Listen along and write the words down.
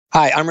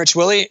Hi, I'm Rich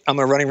Willy. I'm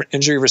a running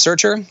injury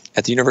researcher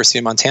at the University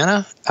of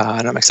Montana,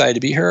 and I'm excited to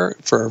be here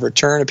for a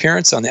return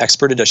appearance on the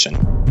Expert Edition.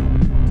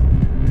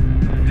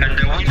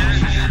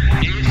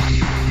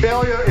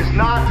 Failure is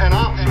not an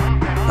option.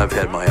 I've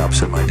had my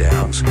ups and my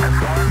downs.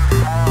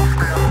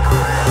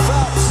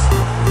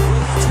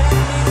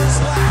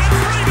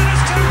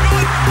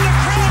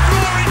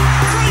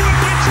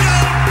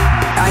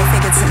 I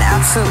think it's an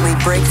absolutely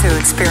breakthrough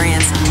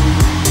experience.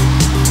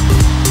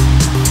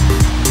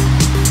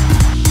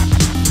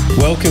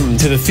 Welcome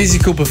to the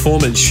Physical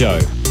Performance Show,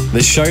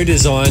 the show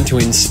designed to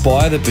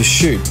inspire the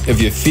pursuit of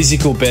your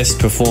physical best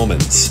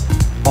performance.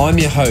 I'm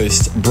your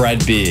host,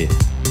 Brad Beer.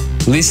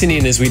 Listen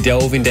in as we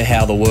delve into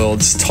how the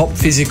world's top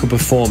physical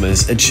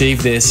performers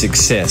achieve their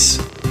success,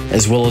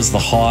 as well as the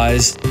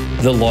highs,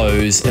 the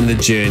lows, and the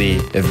journey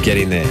of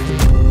getting there.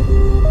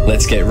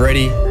 Let's get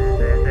ready,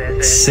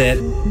 set,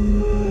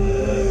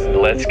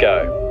 let's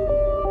go.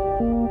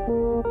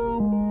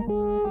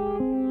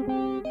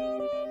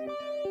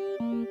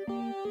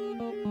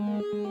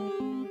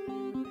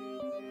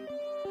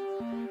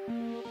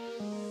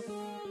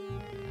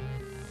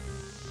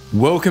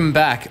 Welcome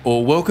back,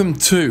 or welcome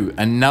to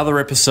another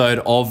episode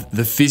of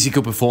the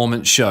Physical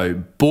Performance Show,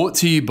 brought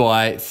to you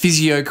by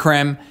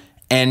Physiocram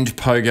and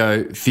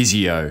Pogo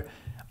Physio.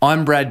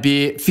 I'm Brad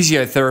Beer,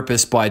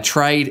 physiotherapist by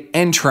trade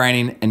and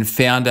training, and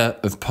founder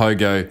of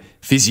Pogo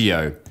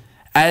Physio.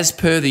 As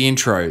per the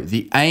intro,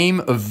 the aim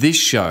of this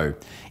show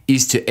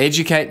is to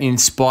educate and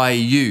inspire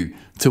you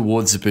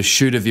towards the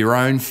pursuit of your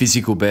own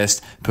physical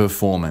best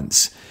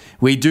performance.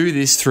 We do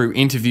this through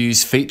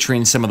interviews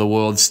featuring some of the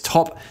world's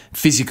top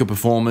physical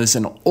performers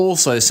and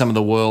also some of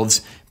the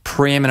world's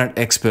preeminent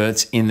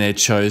experts in their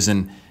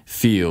chosen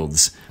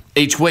fields.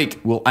 Each week,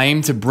 we'll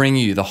aim to bring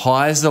you the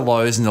highs, the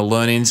lows, and the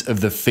learnings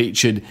of the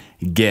featured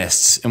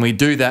guests. And we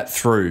do that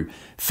through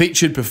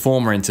featured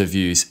performer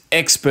interviews,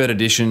 expert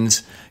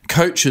editions,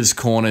 coaches'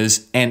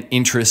 corners, and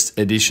interest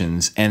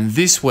editions. And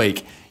this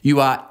week, you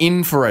are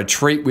in for a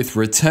treat with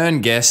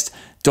return guest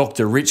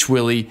Dr. Rich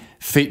Willy,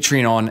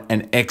 featuring on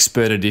an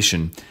expert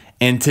edition.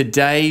 And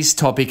today's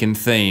topic and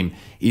theme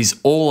is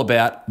all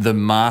about the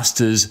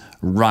Masters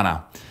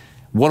runner.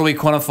 What do we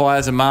quantify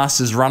as a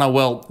Masters runner?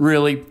 Well,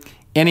 really,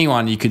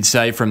 anyone you could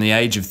say from the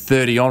age of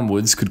 30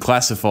 onwards could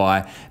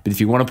classify, but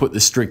if you want to put the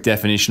strict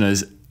definition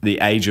as the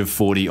age of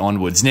 40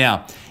 onwards.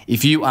 Now,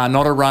 if you are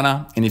not a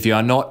runner and if you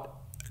are not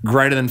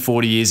greater than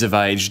 40 years of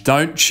age,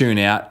 don't tune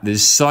out.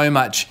 There's so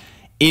much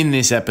in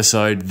this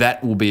episode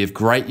that will be of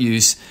great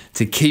use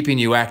to keeping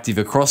you active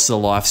across the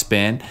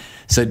lifespan,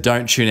 so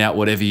don't tune out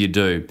whatever you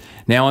do.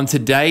 Now, on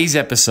today's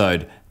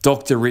episode,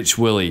 Dr. Rich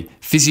Willy,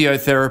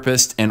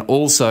 physiotherapist and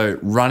also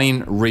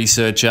running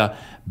researcher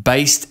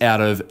based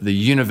out of the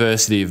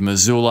University of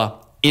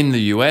Missoula in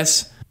the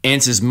US,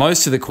 answers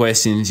most of the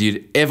questions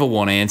you'd ever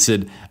want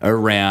answered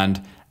around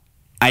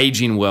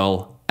aging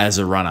well as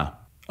a runner.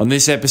 On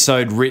this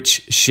episode,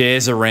 Rich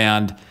shares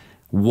around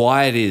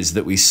why it is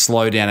that we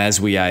slow down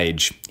as we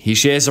age. He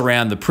shares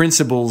around the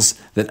principles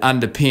that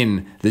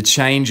underpin the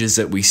changes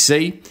that we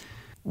see,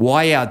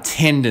 why our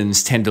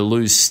tendons tend to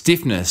lose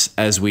stiffness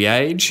as we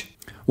age,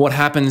 what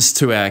happens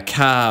to our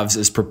calves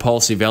as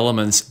propulsive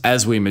elements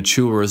as we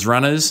mature as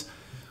runners,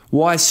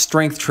 why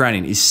strength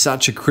training is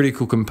such a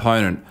critical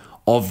component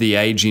of the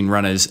aging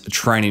runners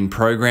training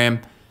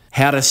program,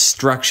 how to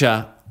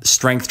structure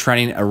strength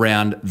training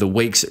around the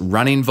week's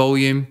running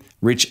volume.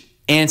 Rich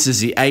answers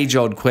the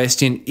age-old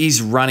question,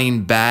 is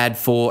running bad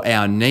for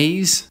our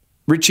knees?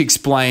 Rich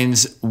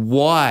explains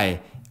why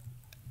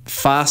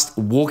fast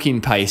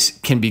walking pace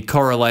can be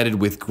correlated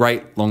with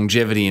great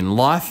longevity in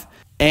life.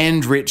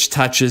 And Rich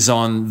touches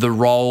on the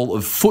role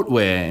of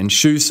footwear and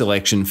shoe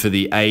selection for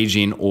the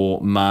aging or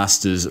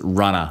Masters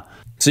runner.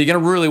 So you're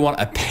going to really want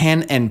a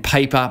pen and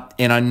paper,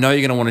 and I know you're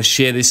going to want to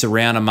share this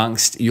around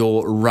amongst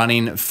your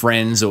running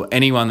friends or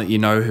anyone that you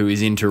know who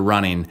is into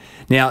running.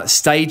 Now,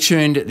 stay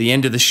tuned at the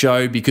end of the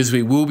show because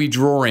we will be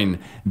drawing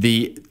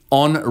the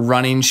On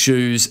Running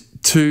Shoes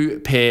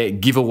 2-pair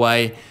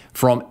giveaway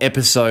from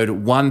episode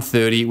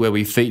 130, where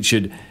we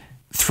featured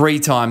 3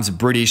 times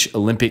British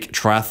Olympic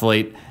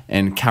triathlete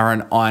and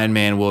current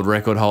Ironman world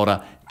record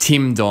holder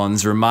Tim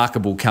Don's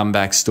remarkable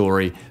comeback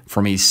story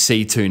from his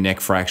C2 neck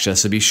fracture.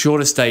 So be sure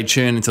to stay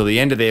tuned until the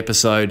end of the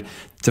episode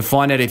to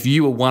find out if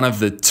you were one of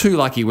the 2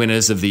 lucky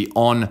winners of the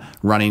On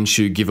Running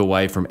Shoe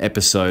giveaway from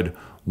episode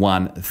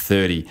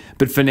 130.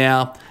 But for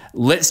now,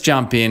 let's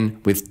jump in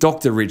with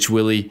Dr. Rich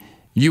Willy,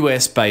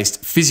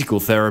 US-based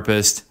physical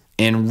therapist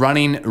and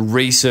running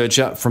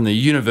researcher from the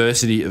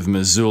University of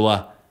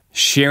Missoula,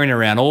 sharing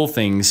around all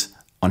things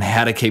on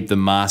how to keep the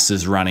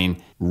Masters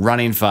running,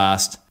 running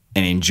fast,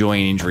 and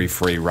enjoying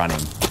injury-free running.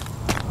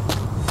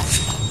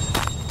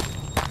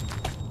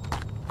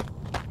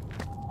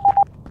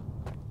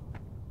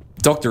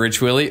 Dr.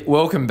 Rich Willy,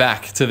 welcome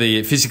back to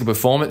the Physical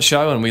Performance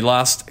Show, and we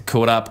last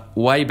caught up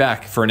way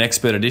back for an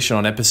expert edition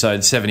on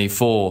episode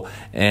 74,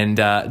 and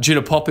due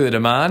to popular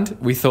demand,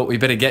 we thought we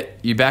better get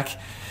you back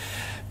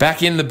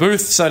back in the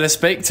booth, so to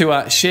speak,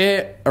 to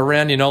share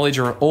around your knowledge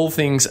on all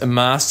things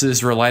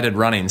Masters-related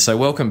running. So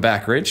welcome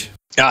back, Rich.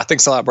 Yeah,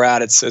 thanks a lot,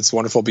 Brad. It's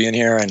wonderful being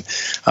here, and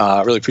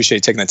really appreciate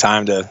you taking the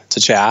time to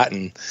chat.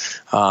 And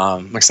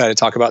I'm excited to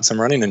talk about some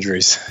running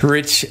injuries.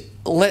 Rich,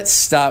 let's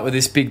start with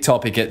this big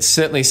topic. It's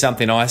certainly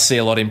something I see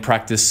a lot in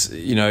practice,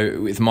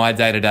 with my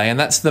day-to-day, and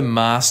that's the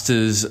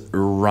Masters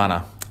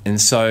runner.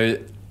 And so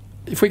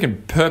if we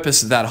can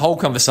purpose that whole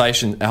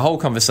conversation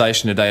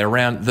today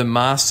around the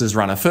Masters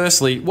runner.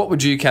 Firstly, what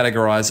would you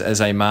categorize as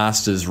a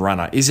Masters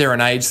runner? Is there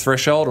an age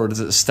threshold, or does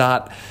it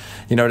start,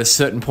 at a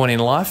certain point in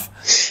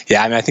life?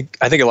 Yeah, I think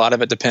a lot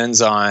of it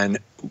depends on,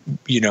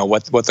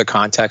 what the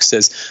context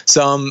is.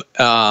 Some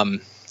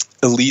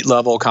elite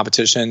level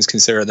competitions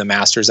consider the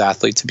Masters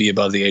athlete to be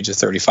above the age of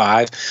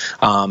 35,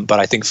 but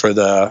I think for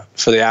the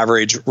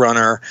average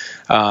runner,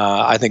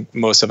 I think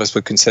most of us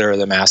would consider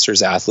the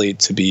Masters athlete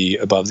to be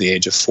above the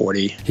age of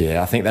 40.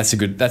 Yeah, I think that's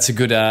a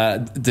good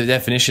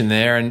definition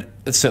there, and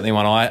it's certainly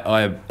one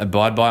I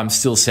abide by. I'm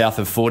still south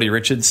of 40,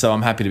 Richard, so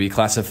I'm happy to be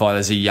classified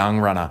as a young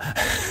runner.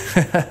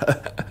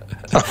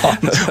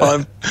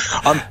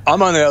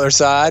 I'm on the other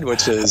side,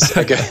 which is,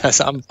 I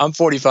guess, I'm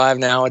 45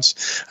 now, which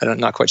I'm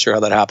not quite sure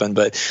how that happened,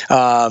 but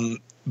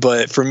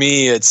for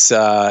me, it's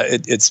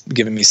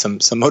given me some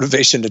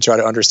motivation to try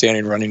to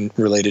understand running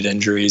related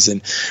injuries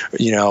and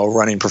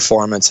running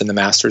performance in the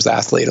Masters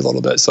athlete a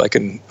little bit, so I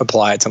can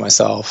apply it to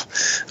myself.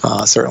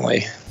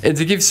 Certainly. And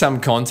to give some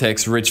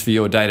context, Rich, for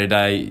your day to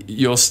day,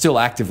 you're still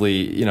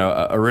actively,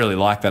 I really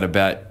like that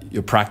about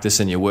your practice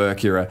and your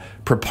work. You're a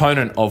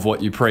proponent of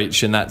what you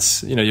preach, and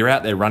that's, you're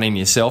out there running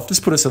yourself.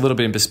 Just put us a little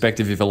bit in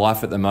perspective of your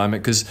life at the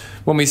moment, because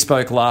when we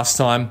spoke last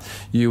time,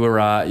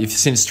 you've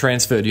since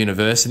transferred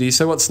university.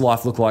 So what's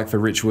life look like for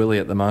Rich Willy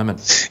at the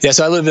moment? Yeah,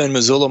 so I live in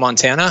Missoula,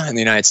 Montana in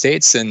the United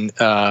States, and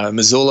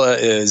Missoula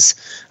is,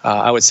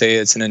 I would say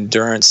it's an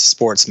endurance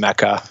sports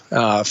mecca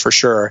for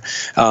sure.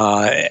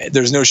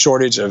 There's no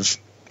shortage of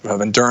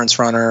endurance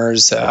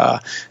runners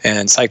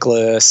and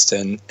cyclists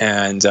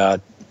and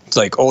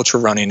like ultra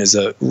running is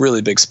a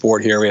really big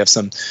sport here. We have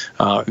some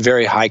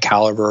very high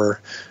caliber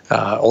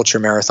ultra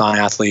marathon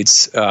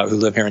athletes who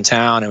live here in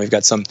town, and we've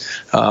got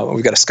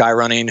a sky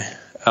running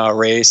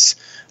race,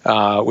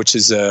 which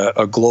is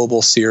a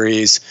global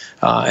series,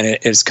 and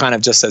it's kind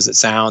of just as it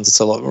sounds. It's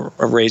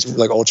a race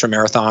like ultra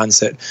marathons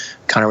that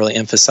kind of really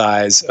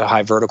emphasize a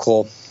high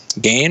vertical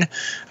gain,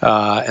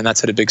 and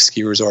that's at a big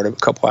ski resort a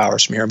couple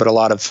hours from here. But a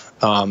lot of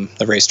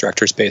the race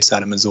directors based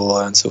out of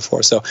Missoula and so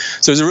forth. So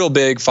there's a real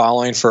big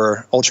following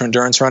for ultra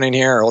endurance running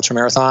here, or ultra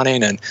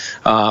marathoning,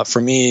 and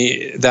for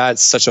me,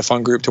 that's such a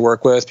fun group to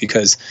work with,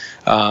 because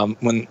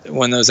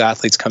when those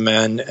athletes come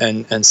in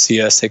and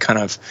see us, they kind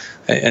of,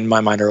 in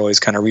my mind, are always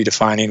kind of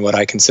redefining what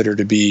I consider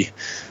to be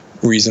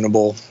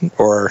reasonable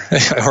or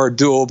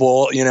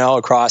doable,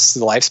 across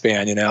the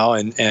lifespan,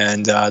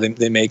 and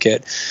they make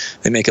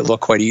it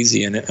look quite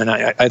easy. And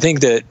I think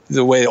that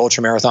the way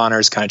ultra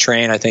marathoners kind of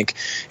train, I think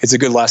it's a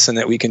good lesson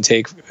that we can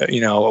take,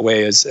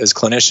 away as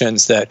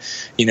clinicians, that,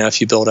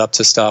 if you build up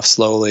to stuff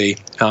slowly,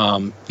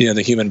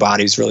 the human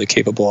body is really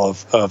capable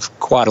of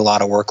quite a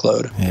lot of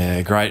workload.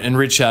 Yeah, great. And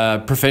Rich,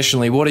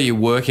 professionally, what are you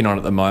working on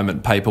at the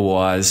moment,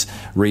 paper-wise,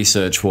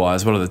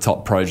 research-wise? What are the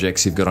top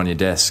projects you've got on your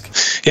desk?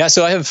 Yeah,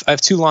 so I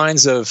have two lines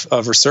of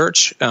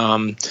research.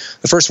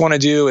 The first one I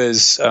do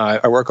is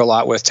I work a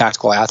lot with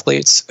tactical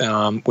athletes,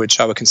 which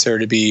I would consider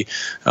to be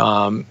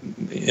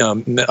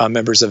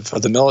members of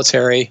the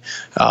military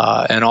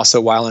and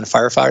also wildland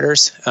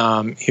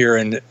firefighters. Here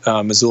in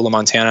Missoula,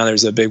 Montana,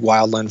 there's a big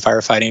wildland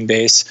firefighting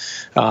base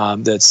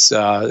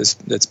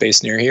that's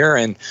based near here,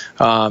 and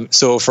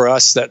so for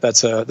us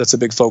that's a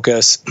big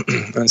focus,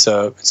 and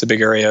so it's a big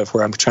area of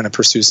where I'm trying to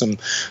pursue some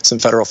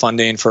federal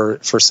funding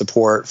for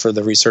support for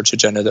the research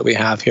agenda that we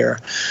have here.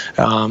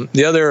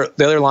 The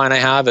other line I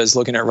have is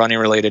looking at running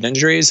related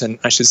injuries, and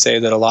I should say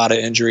that a lot of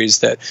injuries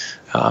that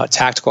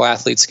tactical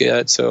athletes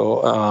get,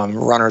 so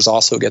runners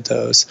also get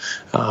those.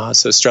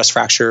 So stress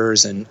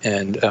fractures and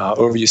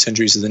overuse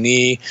injuries of the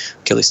knee,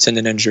 Achilles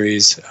tendon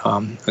injuries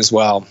as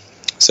well.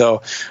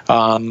 So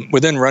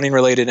within running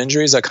related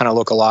injuries, I kind of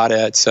look a lot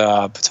at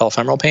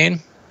patellofemoral pain.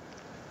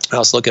 I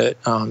also look at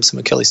some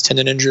Achilles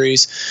tendon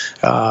injuries,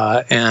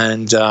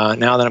 and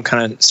now that I'm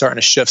kind of starting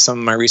to shift some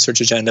of my research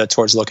agenda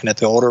towards looking at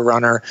the older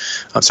runner,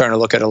 I'm starting to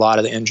look at a lot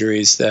of the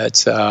injuries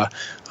that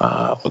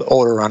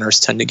older runners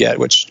tend to get,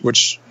 which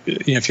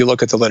if you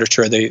look at the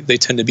literature, they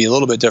tend to be a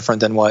little bit different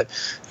than what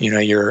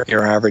your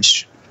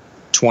average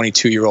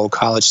 22-year-old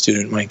college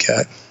student might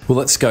get. Well,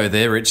 let's go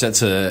there, Rich.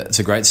 That's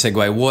a great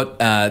segue.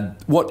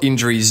 What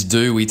injuries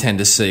do we tend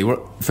to see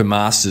for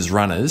Masters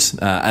runners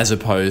as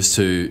opposed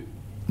to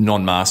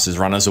non-Masters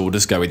runners, or we'll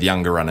just go with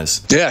younger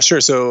runners? Yeah,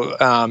 sure. So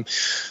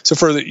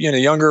for the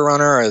younger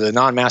runner or the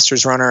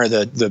non-Masters runner,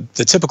 the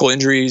typical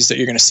injuries that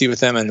you're going to see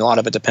with them, and a lot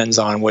of it depends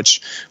on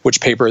which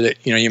paper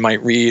that you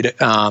might read.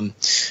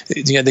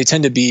 They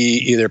tend to be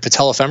either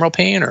patellofemoral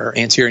pain or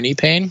anterior knee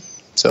pain.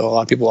 So a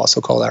lot of people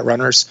also call that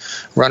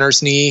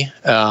runner's knee,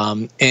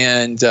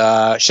 and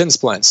shin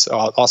splints,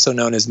 also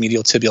known as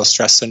medial tibial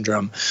stress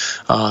syndrome.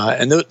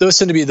 And those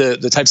tend to be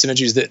the types of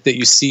injuries that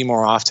you see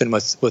more often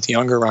with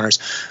younger runners.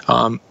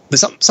 But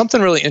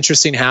something really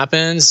interesting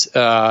happens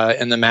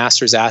in the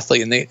masters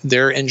athlete, and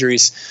their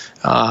injuries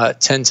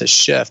tend to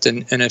shift.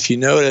 And if you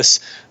notice,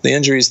 the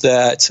injuries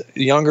that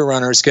younger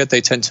runners get,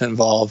 they tend to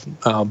involve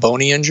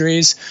bony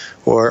injuries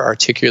or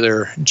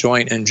articular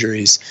joint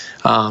injuries.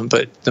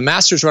 But the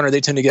masters runner,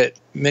 they tend to get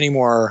many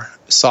more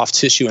soft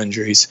tissue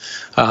injuries,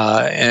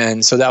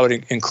 and so that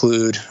would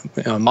include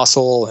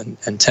muscle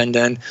and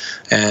tendon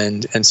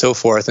and so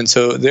forth. And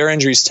so their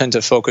injuries tend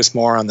to focus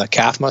more on the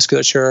calf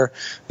musculature,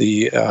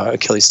 the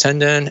Achilles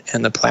tendon,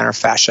 and the plantar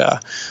fascia.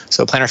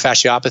 So plantar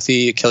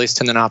fasciopathy, Achilles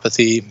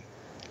tendinopathy,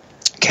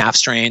 calf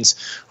strains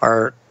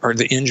are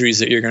the injuries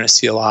that you're going to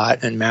see a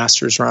lot in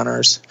masters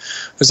runners.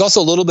 There's also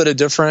a little bit of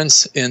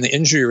difference in the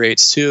injury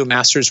rates too.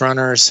 Masters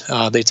runners,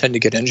 they tend to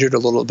get injured a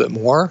little bit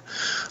more,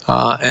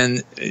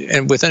 and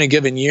within a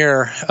given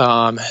year,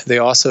 they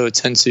also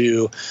tend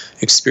to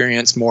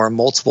experience more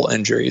multiple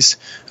injuries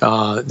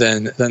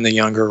than the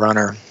younger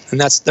runner. And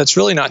that's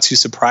really not too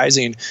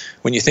surprising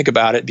when you think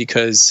about it,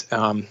 because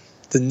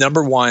the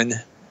number one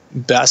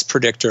best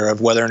predictor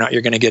of whether or not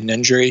you're going to get an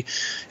injury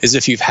is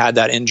if you've had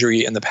that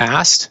injury in the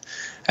past.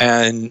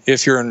 And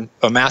if you're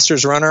a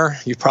masters runner,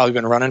 you've probably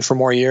been running for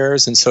more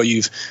years, and so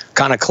you've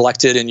kind of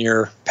collected in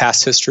your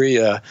past history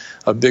a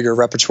bigger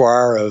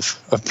repertoire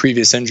of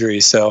previous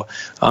injuries. So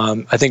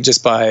I think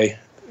just by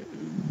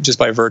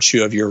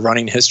virtue of your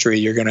running history,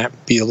 you're going to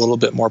be a little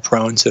bit more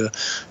prone to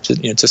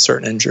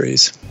certain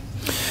injuries.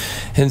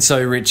 And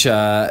so, Rich,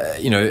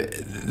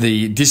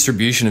 the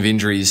distribution of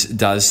injuries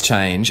does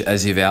change,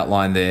 as you've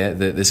outlined there.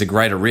 There's a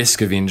greater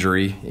risk of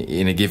injury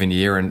in a given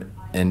year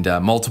and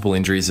multiple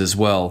injuries as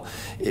well.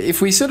 If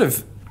we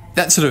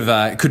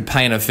could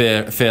paint a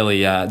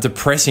fairly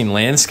depressing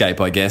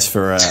landscape, I guess,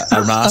 for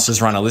a masters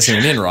runner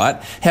listening in,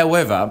 right?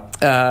 However,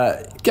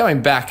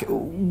 going back,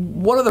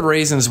 what are the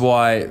reasons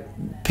why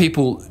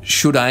people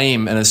should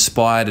aim and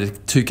aspire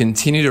to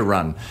continue to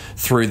run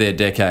through their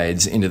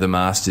decades into the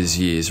masters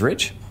years,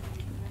 Rich?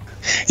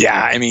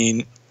 Yeah, I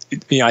mean,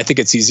 I think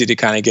it's easy to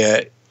kind of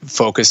get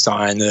focused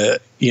on the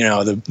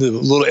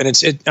little, and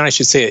I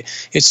should say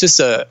it's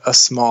just a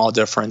small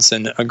difference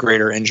in a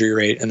greater injury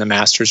rate in the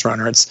masters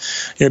runner.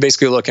 It's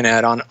basically looking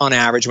at on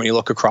average, when you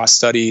look across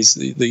studies,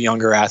 the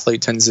younger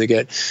athlete tends to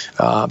get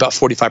about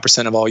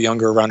 45% of all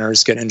younger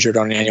runners get injured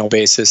on an annual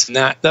basis, and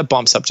that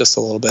bumps up just a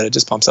little bit. It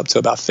just bumps up to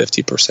about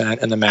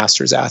 50% in the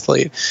masters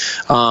athlete.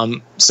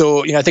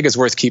 So I think it's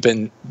worth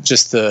keeping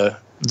just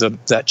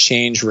that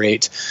change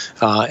rate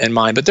in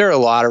mind. But there are a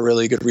lot of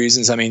really good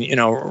reasons. I mean,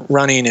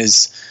 running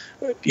is,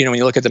 when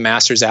you look at the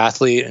masters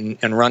athlete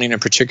and running in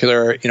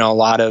particular, a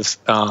lot of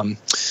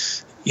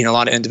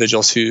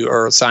individuals who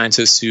are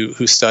scientists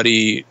who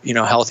study,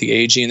 healthy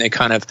aging, they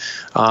kind of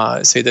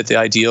say that the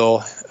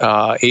ideal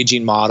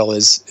aging model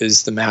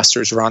is the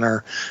masters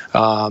runner.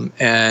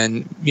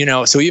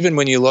 So even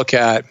when you look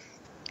at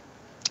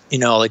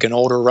like an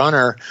older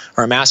runner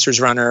or a masters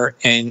runner,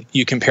 and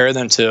you compare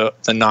them to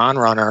the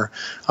non-runner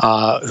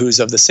who's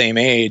of the same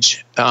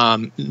age,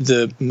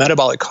 the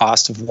metabolic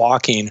cost of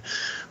walking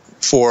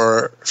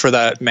for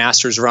that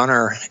masters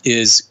runner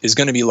is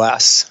going to be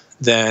less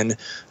than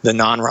the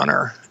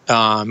non-runner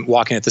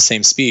walking at the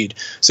same speed.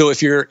 So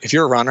if you're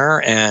a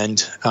runner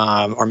and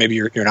or maybe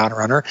you're not a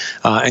runner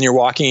and you're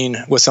walking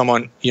with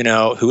someone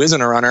who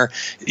isn't a runner,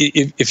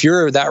 if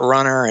you're that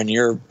runner and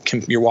your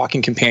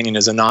walking companion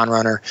is a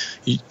non-runner,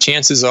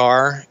 chances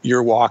are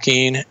you're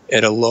walking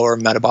at a lower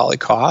metabolic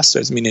cost.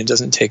 I mean, it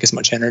doesn't take as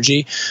much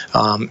energy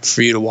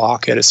for you to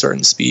walk at a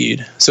certain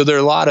speed. So there are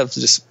a lot of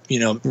just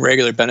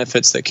regular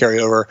benefits that carry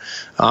over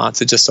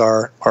to just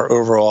our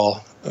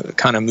overall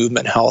kind of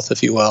movement health,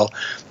 if you will.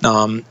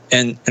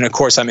 And of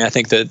course, I mean, I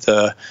think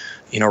that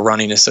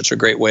running is such a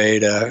great way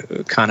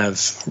to kind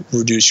of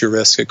reduce your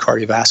risk of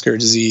cardiovascular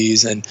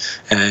disease and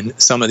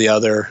some of the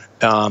other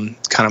kind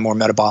of more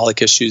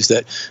metabolic issues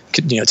that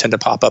tend to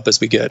pop up as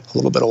we get a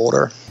little bit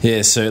older.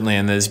 Yeah, certainly.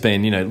 And there's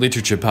been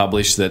literature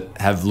published that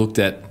have looked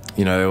at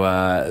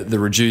the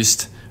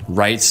reduced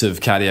rates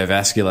of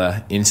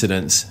cardiovascular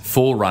incidents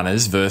for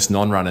runners versus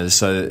non-runners.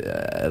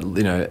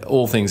 So,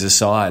 all things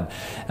aside,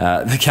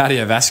 the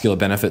cardiovascular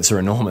benefits are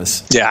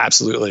enormous. Yeah,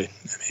 absolutely.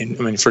 I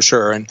mean, for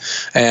sure. And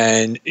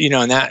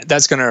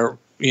that's going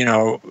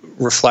to,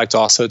 reflect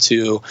also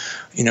to,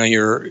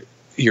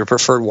 your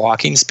preferred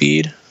walking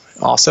speed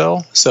also.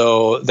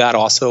 So that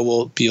also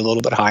will be a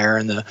little bit higher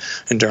in the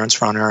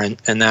endurance runner,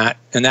 and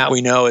that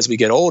we know as we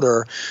get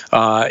older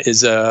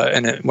is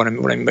what I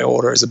mean by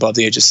older is above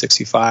the age of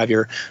 65.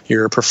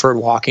 Your preferred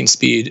walking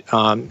speed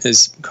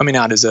is coming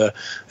out as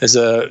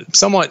a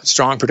somewhat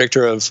strong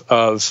predictor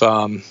of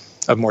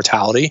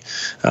mortality.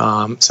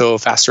 So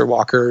faster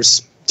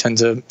walkers tend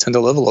to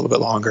live a little bit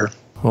longer.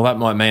 Well, that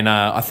might mean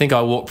I think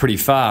I walk pretty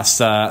fast,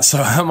 so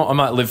I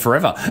might live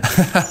forever.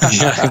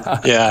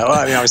 Yeah. Well,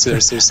 I mean, obviously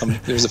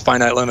there's a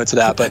finite limit to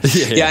that, but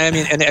yeah, I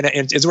mean, and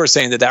it's worth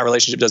saying that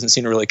relationship doesn't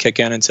seem to really kick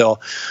in until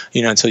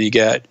you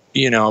get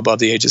above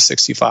the age of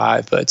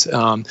 65. But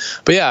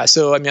yeah.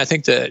 So I mean, I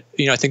think that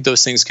I think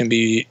those things can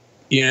be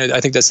I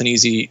think that's an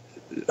easy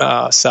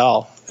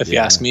sell. If you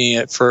ask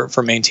me,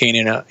 for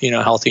maintaining a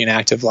healthy and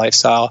active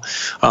lifestyle.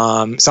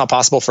 It's not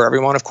possible for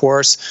everyone, of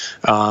course,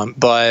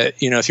 but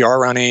if you are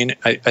running,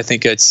 I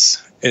think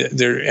it's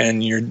there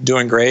and you're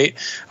doing great.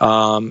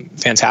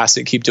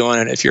 Fantastic, keep doing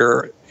it. If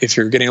you're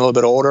getting a little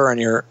bit older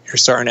and you're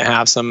starting to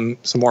have some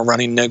more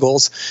running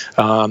niggles,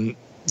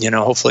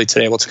 hopefully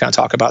today we'll kind of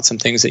talk about some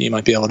things that you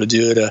might be able to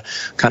do to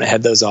kind of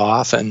head those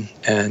off and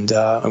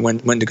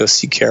when to go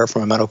seek care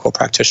from a medical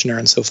practitioner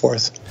and so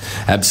forth.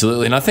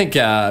 Absolutely. And I think,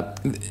 a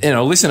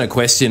listener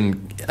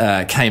question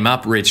came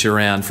up, Rich,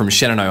 around from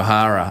Shannon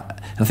O'Hara.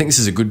 I think this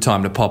is a good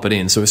time to pop it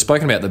in. So we've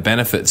spoken about the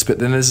benefits, but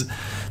then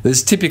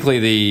there's typically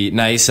the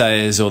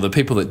naysayers or the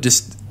people that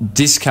just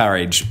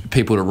discourage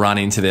people to run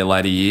into their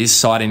later years,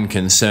 citing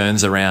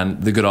concerns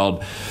around the good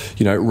old,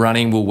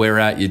 running will wear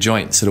out your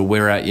joints, it'll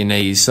wear out your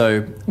knees.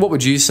 So what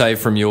would you say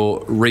from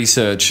your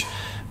research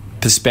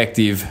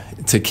perspective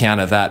to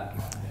counter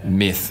that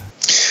myth?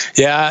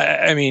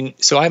 Yeah, I mean,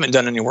 so I haven't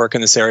done any work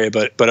in this area,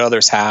 but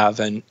others have,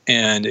 and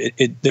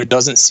there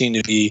doesn't seem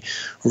to be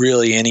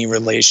really any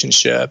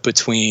relationship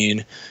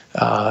between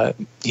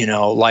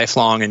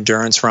lifelong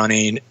endurance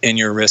running and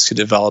your risk of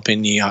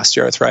developing knee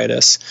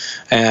osteoarthritis.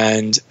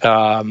 And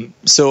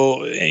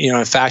so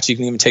in fact, you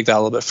can even take that a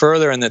little bit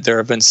further, and that there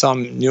have been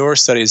some newer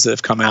studies that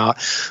have come out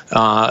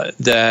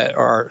that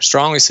are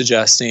strongly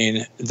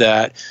suggesting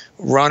that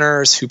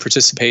runners who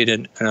participate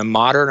in a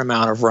moderate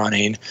amount of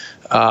running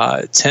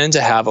tend to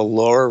have a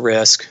lower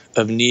risk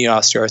of knee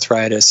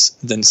osteoarthritis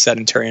than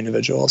sedentary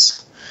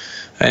individuals.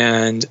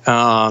 And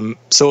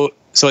so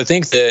I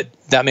think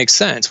that makes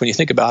sense when you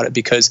think about it,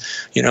 because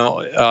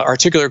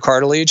articular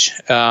cartilage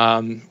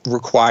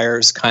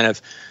requires kind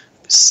of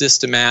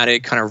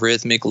systematic, kind of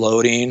rhythmic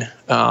loading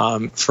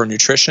for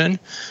nutrition,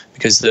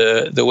 because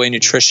the way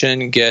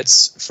nutrition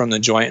gets from the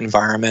joint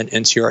environment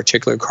into your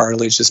articular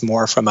cartilage is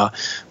more from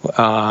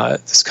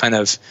this kind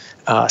of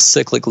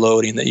cyclic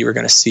loading that you were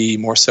going to see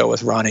more so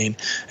with running.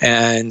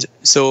 And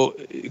so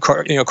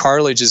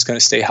cartilage is going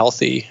to stay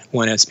healthy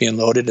when it's being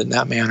loaded in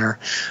that manner.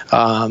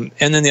 And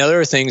then the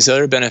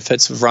other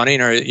benefits of running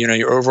are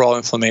your overall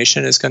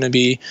inflammation is going to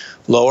be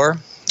lower.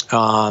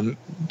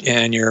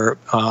 And your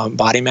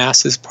body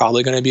mass is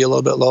probably going to be a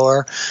little bit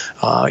lower.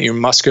 Your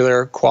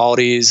muscular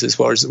qualities, as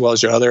well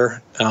as your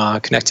other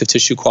connective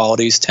tissue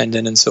qualities,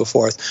 tendon and so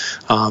forth,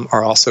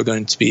 are also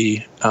going to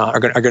be are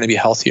going to be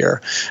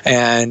healthier.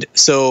 And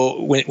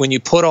so when you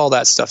put all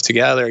that stuff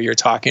together, you're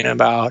talking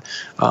about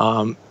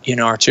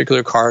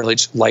articular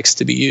cartilage likes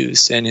to be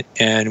used,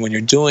 and when you're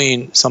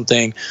doing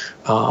something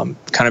kind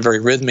of very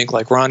rhythmic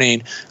like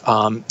running,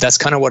 that's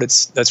kind of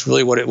that's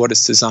really what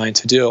it's designed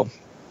to do.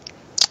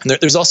 And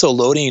there's also a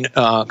loading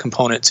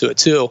component to it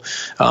too.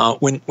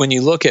 When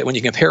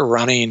you compare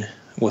running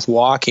with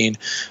walking,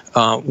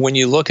 when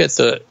you look at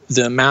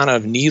the amount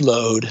of knee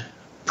load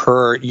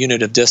per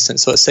unit of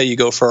distance. So let's say you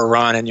go for a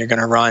run and you're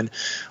going to run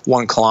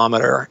 1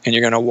 kilometer and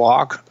you're going to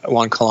walk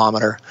 1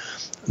 kilometer.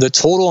 The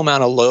total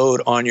amount of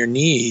load on your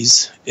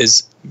knees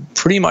is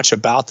pretty much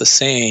about the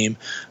same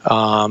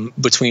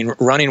between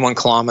running 1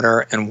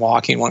 kilometer and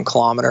walking 1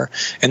 kilometer.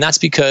 And that's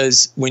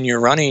because when you're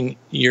running,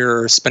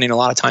 you're spending a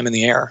lot of time in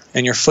the air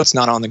and your foot's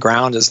not on the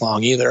ground as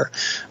long either.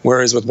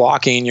 Whereas with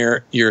walking,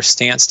 your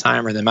stance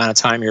time, or the amount of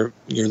time you're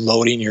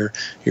loading your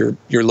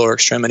lower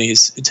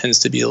extremities, it tends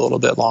to be a little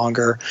bit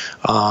longer.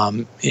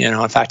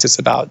 In fact, it's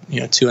about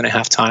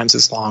 2.5 times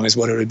as long as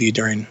what it would be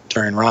during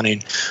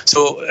running.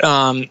 So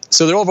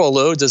the overall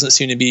load doesn't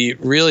seem to be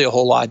really a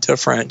whole lot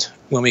different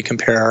when we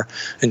compare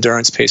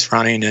endurance-paced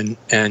running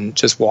and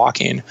just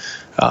walking.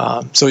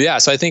 So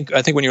I think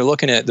when you're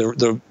looking at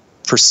the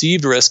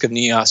perceived risk of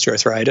knee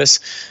osteoarthritis,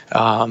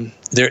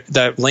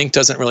 that link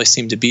doesn't really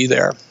seem to be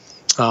there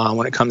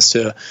when it comes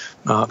to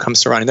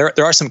running.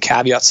 There are some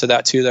caveats to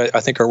that too that I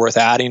think are worth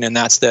adding, and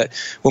that's that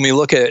when we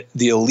look at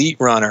the elite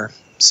runner,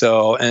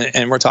 so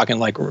and we're talking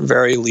like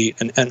very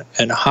elite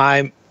and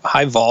high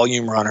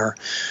volume runner,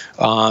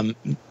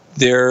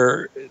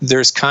 there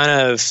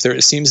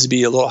seems to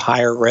be a little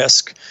higher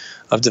risk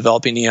of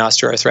developing knee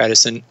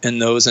osteoarthritis in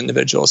those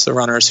individuals, the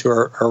runners who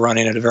are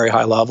running at a very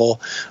high level,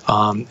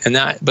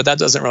 but that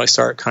doesn't really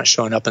start kind of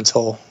showing up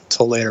until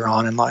later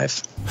on in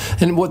life.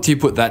 And what do you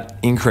put that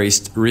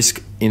increased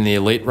risk in the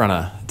elite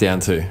runner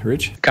down to,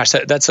 Rich? Gosh,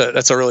 that's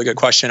a really good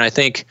question. I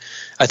think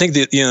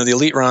the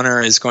elite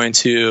runner is going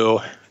to,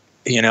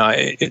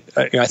 I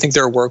think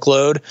their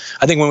workload.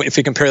 I think if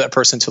you compare that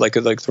person to like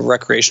the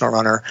recreational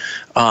runner,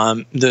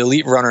 the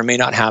elite runner may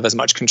not have as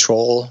much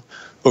control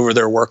over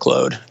their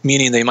workload,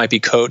 meaning they might be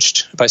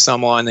coached by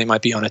someone, they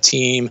might be on a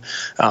team,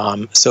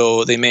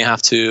 so they may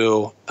have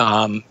to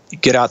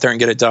get out there and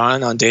get it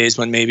done on days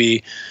when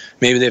maybe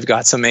they've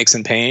got some aches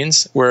and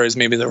pains, whereas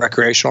maybe the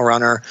recreational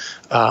runner,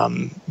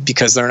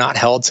 because they're not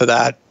held to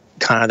that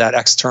kind of that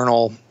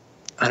external,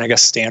 and I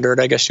guess standard,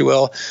 I guess you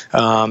will,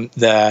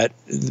 that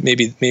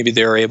maybe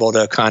they're able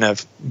to kind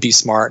of be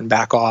smart and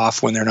back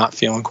off when they're not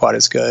feeling quite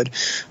as good.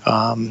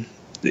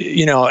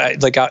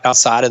 Like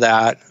outside of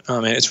that,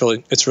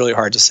 it's really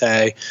hard to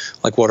say,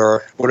 like, what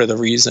are the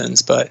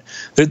reasons, but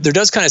there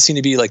does kind of seem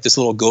to be like this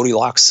little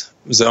Goldilocks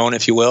zone,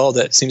 if you will,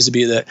 that seems to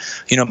be that,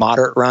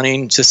 moderate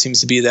running just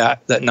seems to be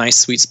that nice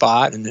sweet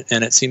spot, and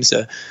it seems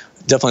to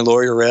definitely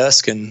lower your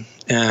risk, and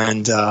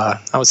I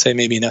would say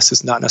maybe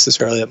not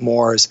necessarily that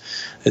more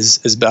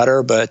is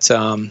better, but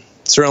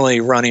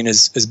certainly running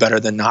is better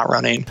than not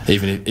running.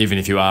 Even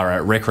if you are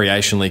a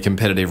recreationally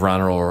competitive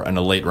runner or an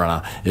elite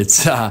runner,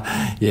 it's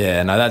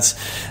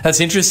that's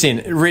interesting.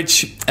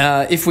 Rich,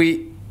 if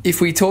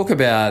we talk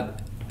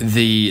about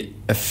the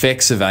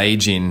effects of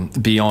aging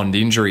beyond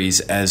injuries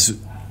as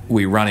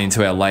we run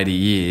into our later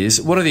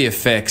years, what are the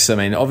effects? I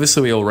mean,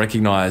 obviously we all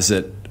recognize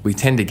that we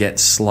tend to get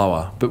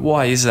slower, but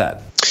why is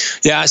that?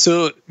 Yeah,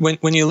 so when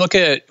you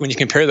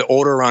compare the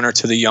older runner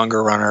to the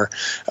younger runner,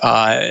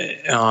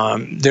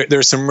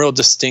 there's some real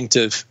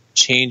distinctive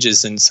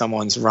changes in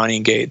someone's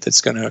running gait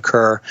that's going to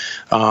occur.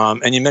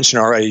 And you mentioned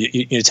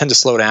already, you tend to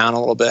slow down a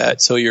little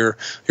bit, so your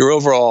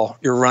overall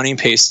running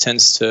pace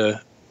tends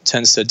to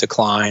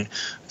decline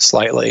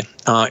slightly.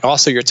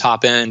 Also, your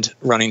top end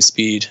running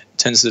speed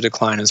tends to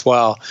decline as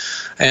well.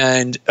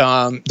 And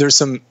there's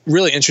some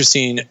really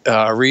interesting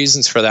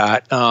reasons for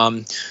that.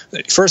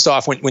 First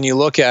off, when you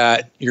look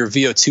at your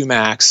VO2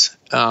 max,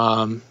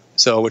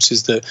 which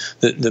is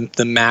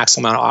the max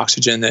amount of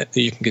oxygen that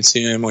you can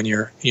consume when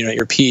you're at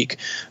your peak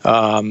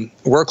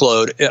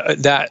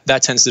workload,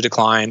 that tends to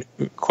decline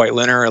quite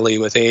linearly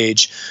with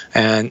age,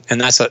 and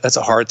that's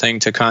a hard thing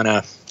to kind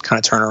of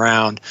turn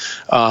around.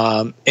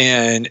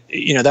 And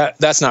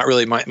that's not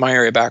really my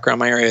area of background.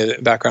 My area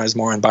of background is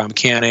more in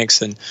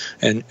biomechanics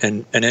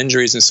and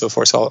injuries and so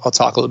forth. So I'll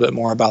talk a little bit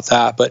more about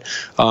that. But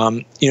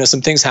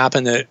some things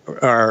happen that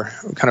are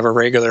kind of a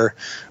regular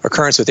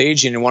occurrence with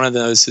aging, and one of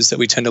those is that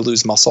we tend to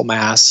lose muscle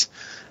mass,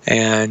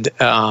 and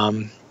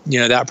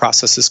that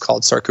process is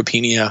called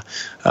sarcopenia.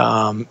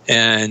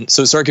 And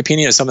so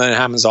sarcopenia is something that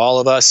happens to all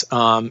of us.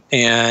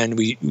 And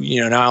we,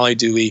 not only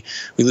do we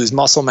lose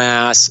muscle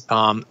mass,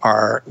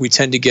 we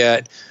tend to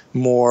get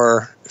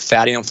more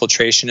fatty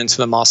infiltration into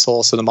the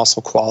muscle, so the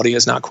muscle quality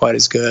is not quite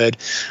as good.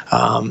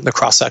 The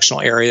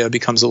cross-sectional area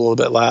becomes a little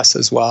bit less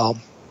as well.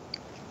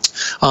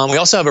 We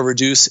also have a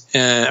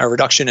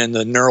reduction in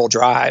the neural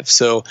drive.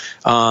 So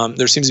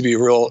there seems to be a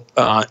real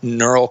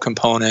neural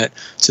component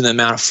to the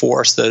amount of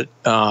force that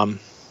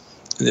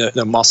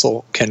the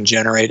muscle can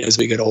generate as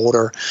we get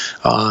older,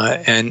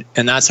 and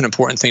that's an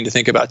important thing to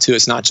think about too.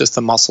 It's not just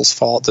the muscle's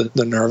fault.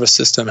 The nervous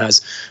system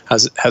has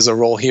a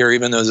role here,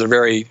 even though there's a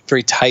very,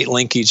 very tight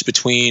linkage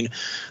between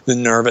the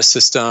nervous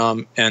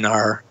system and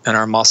our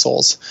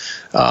muscles.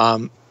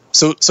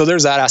 So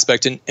there's that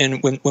aspect,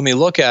 and when we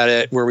look at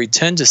it, where we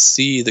tend to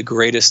see the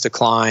greatest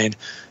decline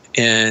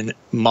in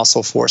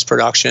muscle force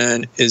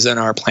production is in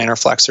our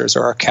plantar flexors,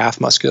 or our calf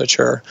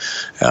musculature,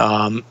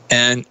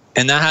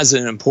 and that has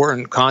an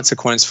important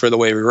consequence for the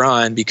way we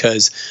run,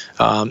 because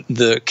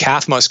the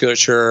calf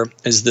musculature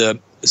is the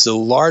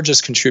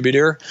largest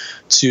contributor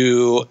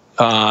to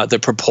the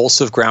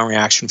propulsive ground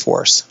reaction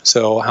force.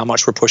 So how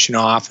much we're pushing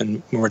off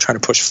and when we're trying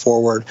to push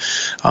forward,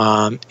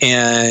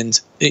 and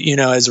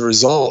as a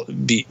result,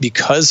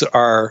 because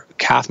our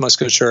calf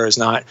musculature is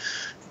not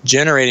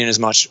generating as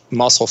much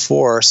muscle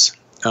force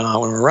when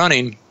we're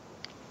running,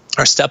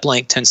 our step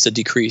length tends to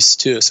decrease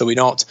too. So we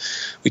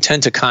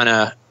tend to kind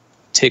of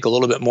take a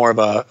little bit more of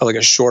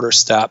a shorter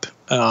step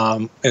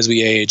as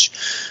we age,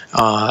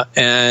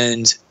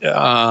 and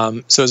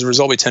so as a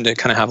result, we tend to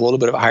kind of have a little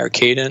bit of a higher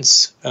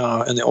cadence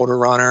in the older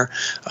runner.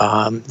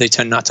 They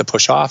tend not to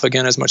push off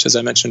again as much as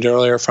I mentioned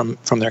earlier from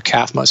their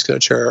calf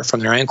musculature, from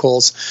their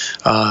ankles,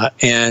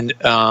 and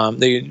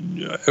they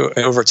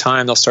over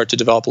time they'll start to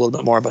develop a little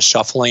bit more of a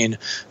shuffling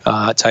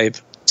type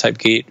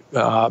gait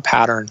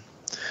pattern.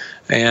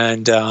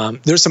 And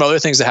there's some other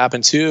things that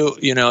happen too,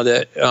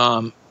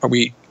 that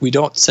we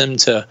don't tend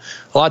to.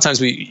 A lot of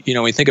times we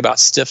think about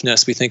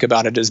stiffness, we think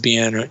about it as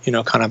being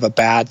kind of a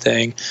bad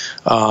thing,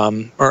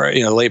 or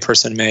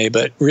layperson may,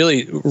 but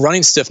really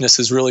running stiffness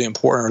is really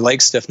important, or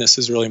leg stiffness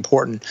is really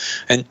important,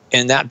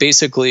 and that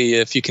basically,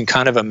 if you can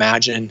kind of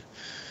imagine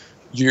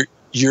your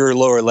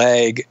lower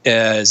leg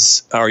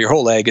or your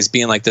whole leg as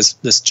being like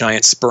this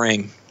giant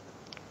spring,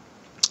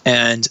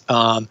 and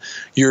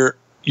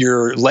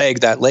your leg,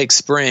 that leg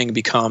spring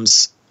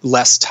becomes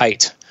less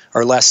tight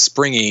or less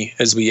springy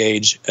as we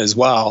age as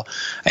well.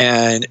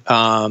 And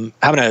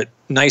having a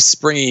nice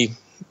springy,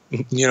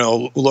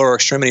 lower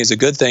extremity is a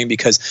good thing,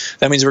 because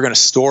that means we're going to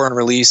store and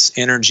release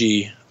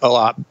energy a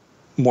lot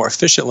more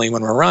efficiently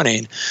when we're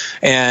running.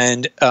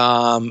 And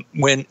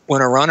when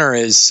a runner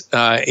is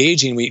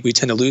aging, we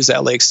tend to lose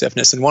that leg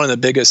stiffness. And one of the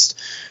biggest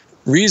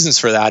reasons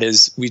for that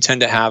is we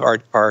tend to have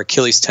our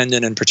Achilles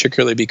tendon in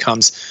particular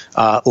becomes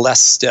less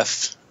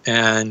stiff.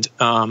 And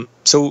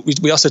so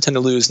we also tend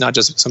to lose not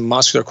just some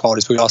muscular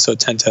qualities, but we also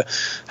tend to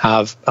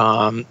have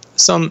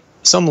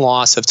some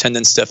loss of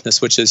tendon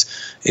stiffness, which is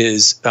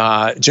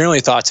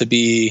generally thought to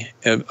be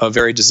a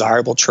very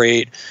desirable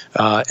trait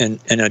in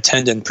a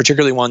tendon,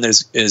 particularly one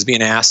that is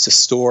being asked to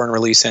store and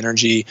release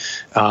energy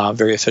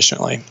very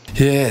efficiently.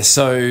 Yeah,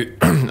 so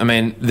I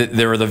mean,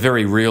 there are the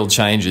very real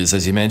changes,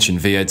 as you mentioned: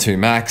 VO2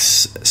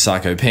 max,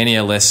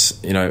 sarcopenia,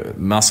 less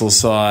muscle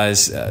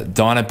size,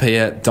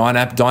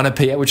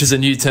 dynapia, which is a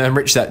new term,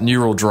 Rich, that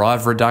neural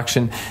drive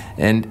reduction,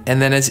 and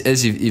then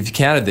as you've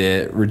counted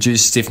there,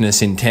 reduced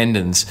stiffness in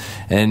tendons.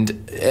 And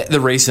at the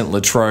recent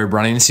Latrobe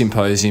Running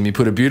Symposium, you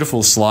put a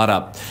beautiful slide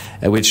up,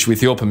 which,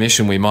 with your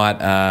permission, we might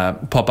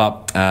pop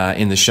up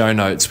in the show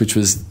notes, which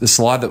was the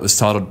slide that was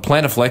titled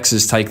 "Plantar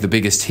Flexors Take the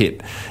Biggest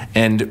Hit."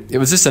 And it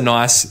was just a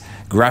nice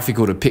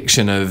graphical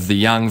depiction of the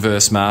young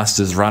versus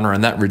masters runner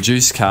and that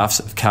reduced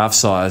calf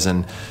size.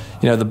 And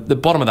the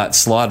bottom of that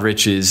slide,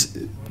 Rich,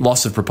 is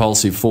loss of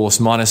propulsive force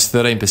minus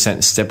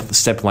 13%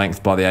 step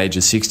length by the age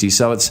of 60.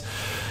 So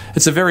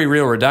it's a very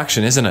real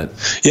reduction, isn't it?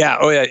 Yeah.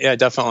 Oh, yeah,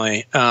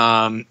 definitely.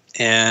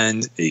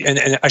 And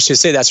I should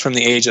say that's from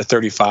the age of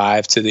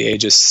 35 to the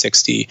age of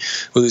 60.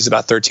 We lose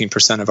about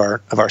 13%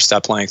 of our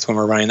step length when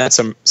we're running. That's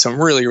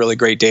some really, really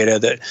great data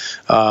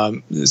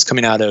that is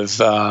coming out of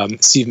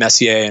Steve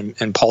Messier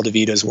and Paul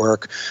DeVita's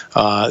work.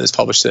 It was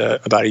published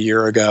about a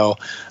year ago.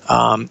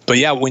 But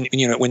yeah, when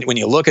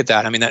you look at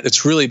that, I mean,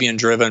 it's really being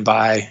driven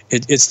by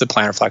it's the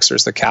plantar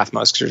flexors, the calf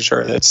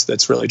musculature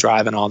that's really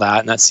driving all that,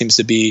 and that seems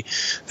to be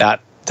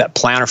that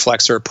plantar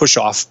flexor push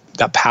off,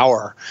 that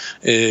power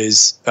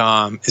is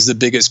the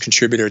biggest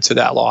contributor to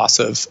that loss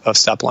of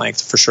step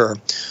length for sure.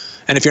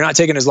 And if you're not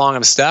taking as long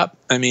of a step,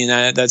 I mean,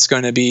 that's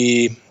going to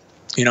be,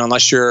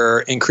 unless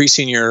you're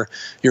increasing your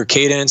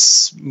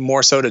cadence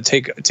more so to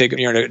take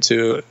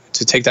to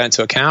take that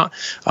into account,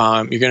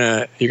 you're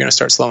gonna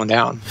start slowing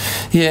down.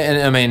 Yeah,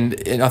 and I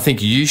mean, I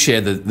think you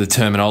share the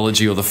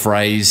terminology or the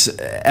phrase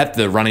at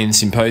the running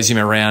symposium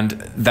around.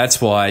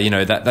 That's why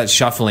that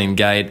shuffling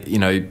gait.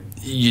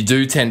 You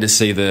do tend to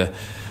see the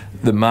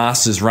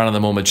masters runner, the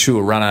more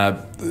mature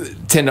runner,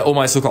 tend to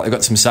almost look like they've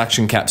got some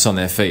suction caps on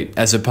their feet,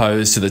 as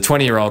opposed to the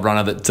 20-year-old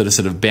runner that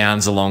sort of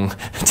bounds along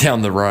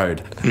down the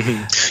road.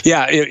 Mm-hmm.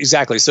 Yeah,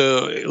 exactly.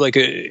 So,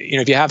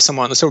 if you have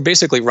someone, so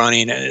basically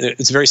running,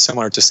 it's very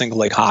similar to single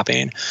leg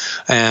hopping,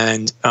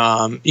 and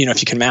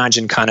if you can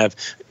imagine kind of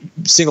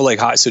single leg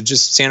hop, so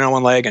just standing on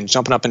one leg and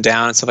jumping up and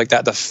down and stuff like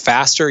that. The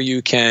faster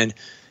you can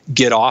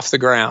get off the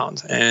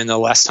ground and the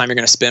less time you're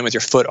going to spend with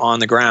your foot on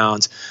the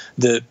ground,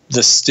 the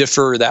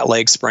stiffer that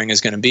leg spring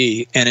is going to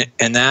be,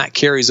 and that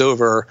carries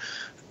over,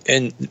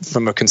 and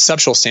from a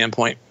conceptual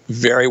standpoint,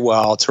 very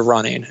well to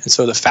running. And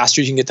so the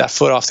faster you can get that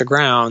foot off the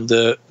ground,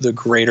 the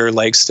greater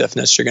leg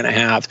stiffness you're going to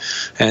have,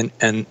 and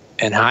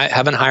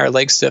having higher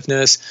leg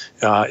stiffness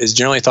is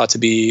generally thought to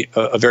be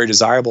a very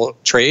desirable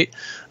trait.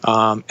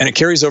 And it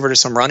carries over to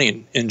some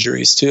running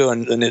injuries too.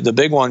 And the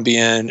big one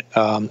being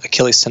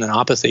Achilles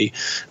tendinopathy.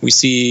 We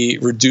see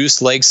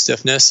reduced leg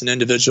stiffness in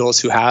individuals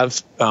who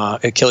have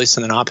Achilles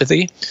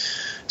tendinopathy.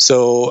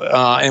 So,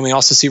 and we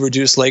also see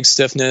reduced leg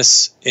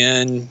stiffness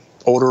in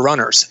older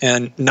runners.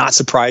 And not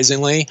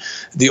surprisingly,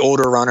 the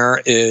older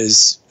runner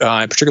is,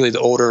 particularly the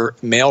older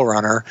male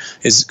runner,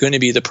 is going to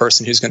be the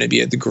person who's going to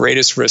be at the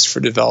greatest risk for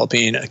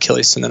developing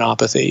Achilles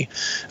tendinopathy.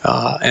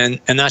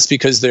 And that's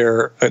because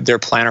their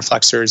plantar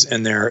flexors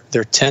and their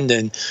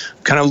tendon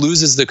kind of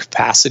loses the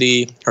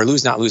capacity, or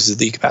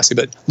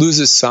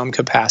loses some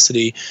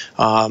capacity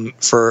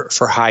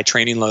for high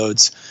training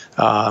loads.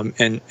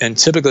 And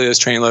typically those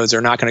training loads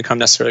are not going to come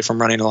necessarily from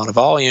running a lot of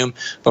volume,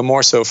 but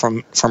more so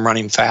from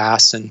running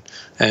fast and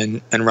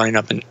running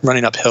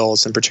up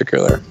hills in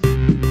particular.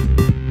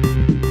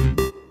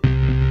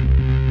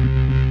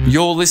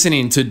 You're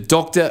listening to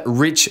Dr.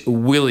 Rich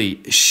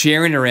Willy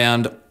sharing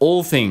around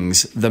all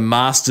things the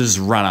Masters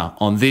Runner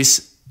on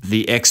this,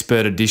 the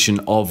expert edition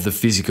of the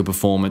Physical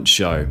Performance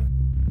Show.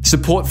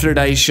 Support for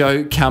today's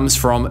show comes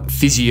from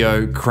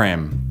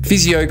Physiocrem.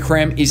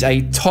 Physiocrem is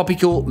a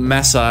topical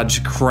massage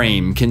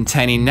cream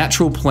containing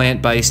natural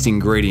plant-based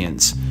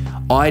ingredients,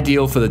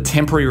 ideal for the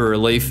temporary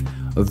relief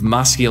of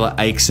muscular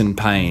aches and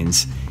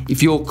pains.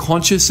 If you're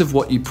conscious of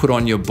what you put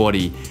on your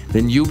body,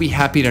 then you'll be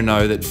happy to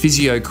know that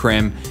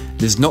Physiocrem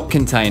does not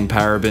contain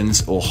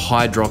parabens or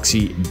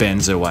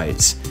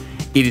hydroxybenzoates.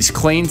 It is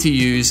clean to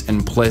use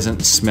and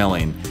pleasant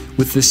smelling,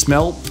 with the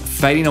smell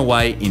fading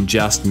away in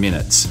just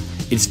minutes.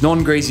 Its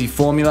non-greasy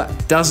formula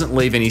doesn't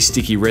leave any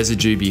sticky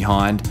residue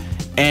behind,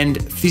 and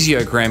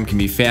Physiocrem can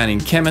be found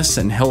in chemists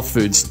and health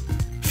foods.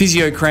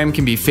 Physiocrem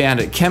can be found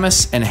at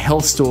chemists and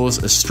health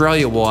stores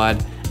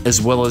Australia-wide,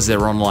 as well as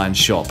their online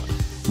shop.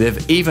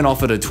 They've even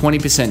offered a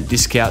 20%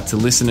 discount to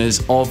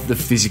listeners of the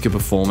Physical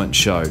Performance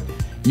Show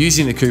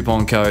using the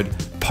coupon code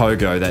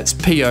POGO, that's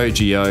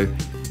POGO,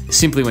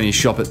 simply when you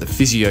shop at the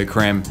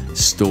Physiocram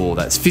store.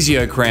 That's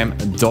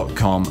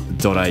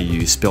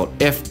physiocram.com.au, spelled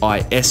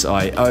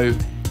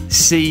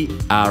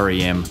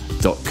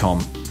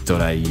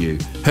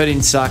FISIOCREM.com.au.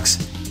 Hurting sucks,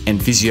 and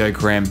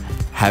Physiocram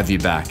have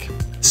your back.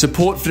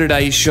 Support for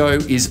today's show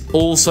is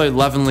also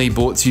lovingly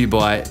brought to you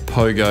by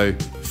Pogo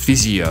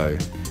Physio.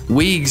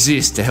 We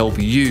exist to help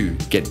you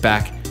get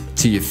back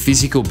to your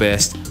physical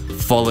best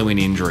following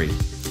injury.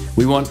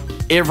 We want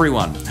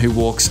everyone who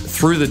walks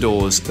through the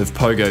doors of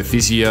Pogo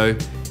Physio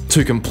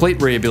to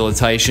complete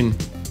rehabilitation,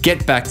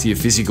 get back to your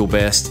physical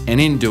best, and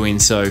in doing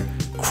so,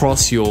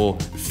 cross your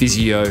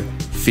physio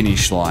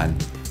finish line.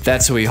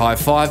 That's where we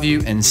high-five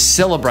you and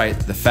celebrate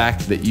the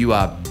fact that you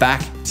are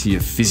back to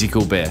your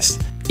physical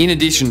best. In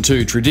addition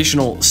to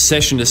traditional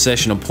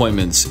session-to-session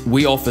appointments,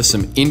 we offer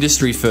some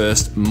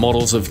industry-first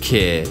models of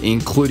care,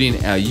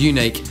 including our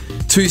unique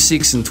 2,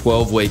 6 and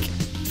 12-week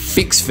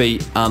fixed-fee,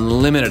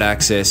 unlimited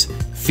access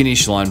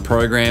finish line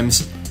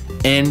programs,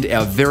 and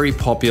our very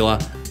popular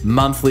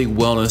monthly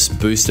wellness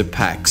booster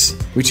packs,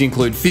 which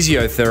include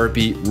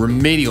physiotherapy,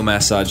 remedial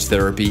massage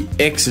therapy,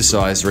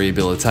 exercise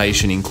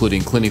rehabilitation,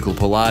 including clinical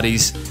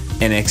Pilates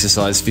and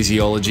exercise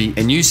physiology,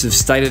 and use of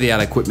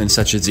state-of-the-art equipment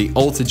such as the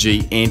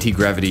AlterG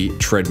anti-gravity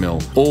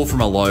treadmill, all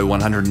from a low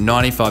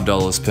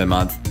 $195 per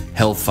month,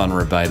 health fund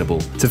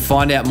rebatable. To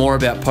find out more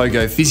about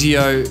Pogo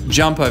Physio,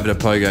 jump over to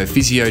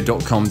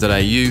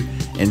pogophysio.com.au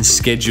and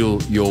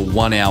schedule your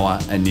 1-hour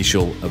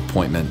initial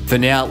appointment. For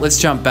now, let's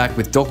jump back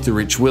with Dr.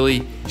 Rich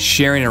Willy,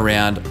 sharing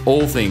around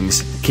all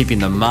things keeping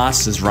the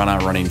Masters runner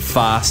running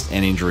fast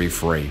and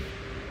injury-free.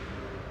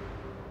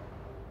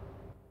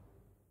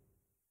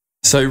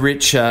 So,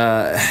 Rich,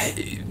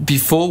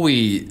 before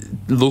we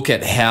look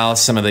at how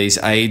some of these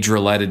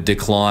age-related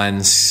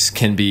declines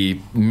can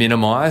be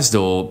minimised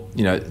or,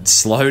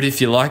 slowed,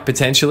 if you like,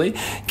 potentially,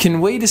 can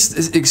we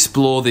just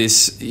explore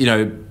this?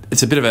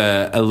 It's a bit of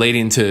a lead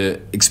into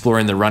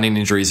exploring the running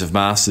injuries of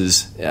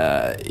Masters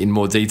in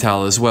more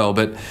detail as well.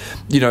 But,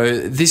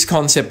 this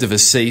concept of a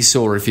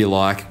seesaw, if you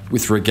like,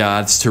 with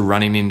regards to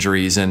running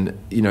injuries, and,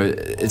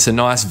 it's a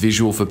nice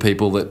visual for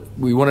people that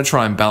we want to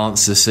try and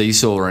balance the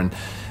seesaw. And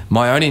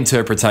my own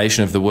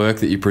interpretation of the work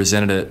that you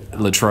presented at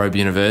La Trobe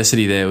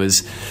University there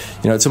was,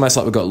 it's almost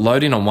like we've got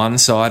loading on one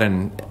side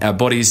and our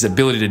body's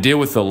ability to deal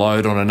with the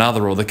load on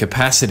another, or the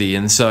capacity.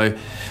 And so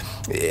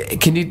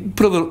can you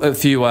put a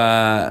few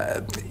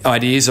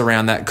ideas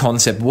around that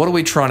concept? What are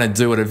we trying to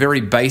do at a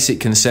very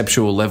basic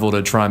conceptual level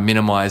to try and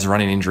minimise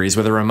running injuries,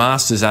 whether a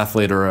Masters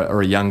athlete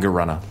or a younger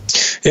runner?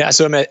 Yeah,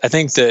 so I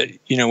think that,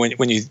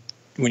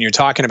 when you're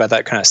talking about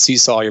that kind of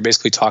seesaw, you're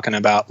basically talking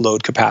about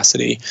load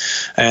capacity.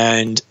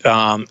 And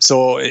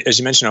so as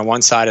you mentioned, on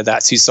one side of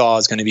that seesaw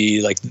is going to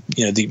be like,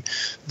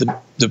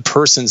 the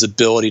person's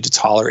ability to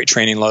tolerate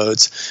training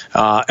loads.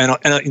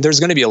 And there's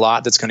going to be a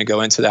lot that's going to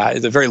go into that.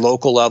 At the very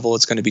local level,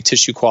 it's going to be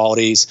tissue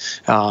qualities,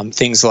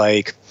 things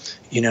like,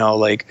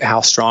 like how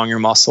strong your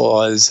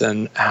muscle is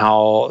and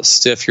how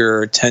stiff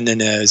your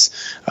tendon is,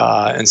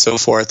 and so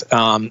forth.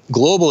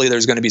 Globally,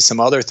 there's going to be some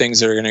other things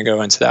that are going to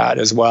go into that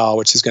as well,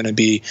 which is going to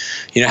be,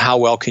 how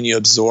well can you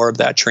absorb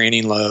that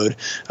training load?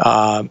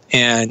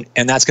 And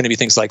that's going to be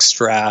things like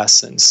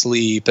stress and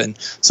sleep and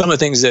some of the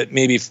things that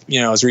maybe,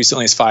 as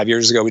recently as 5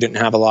 years ago, we didn't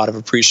have a lot of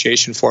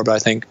appreciation for. But I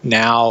think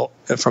now,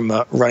 from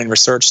a running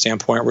research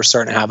standpoint, we're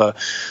starting to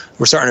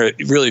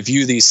really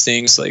view these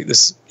things like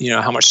this,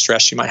 how much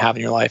stress you might have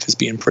in your life as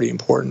being pretty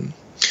important.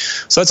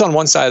 So that's on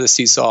one side of the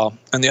seesaw.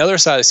 And the other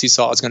side of the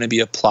seesaw is going to be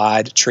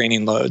applied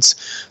training loads.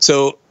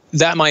 So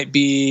that might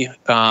be,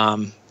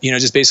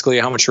 just basically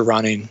how much you're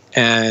running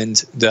and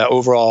the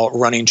overall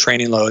running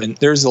training load. And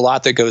there's a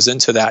lot that goes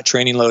into that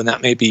training load, and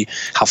that may be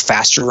how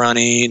fast you're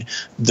running,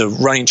 the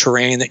running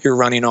terrain that you're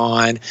running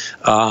on.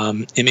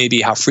 It may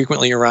be how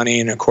frequently you're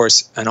running, of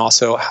course, and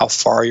also how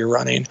far you're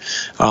running.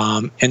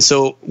 And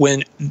so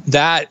when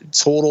that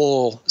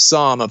total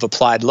sum of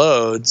applied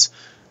loads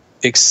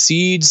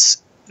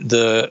exceeds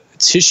the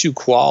tissue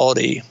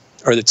quality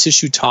or the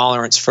tissue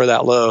tolerance for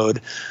that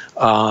load,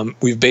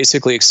 we've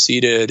basically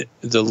exceeded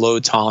the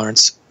load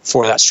tolerance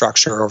for that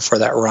structure or for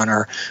that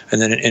runner, and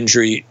then an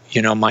injury,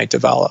 might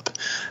develop.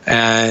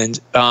 And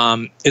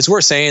it's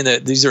worth saying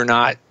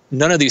that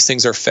none of these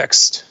things are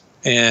fixed.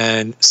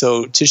 And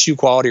so tissue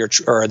quality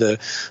or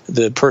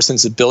the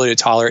person's ability to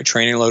tolerate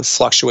training load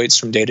fluctuates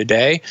from day to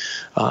day.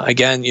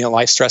 Again,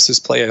 life stresses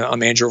play a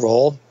major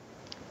role.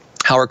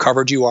 How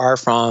recovered you are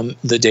from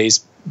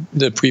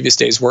the previous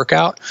day's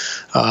workout,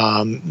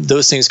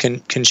 those things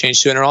can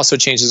change too, and it also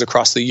changes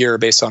across the year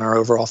based on our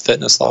overall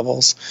fitness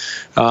levels.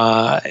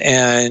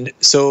 And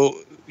so,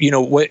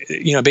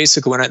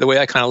 basically, the way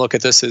I kind of look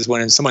at this is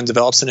when someone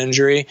develops an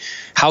injury,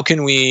 how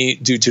can we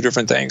do two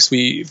different things?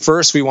 We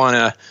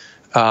want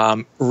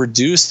to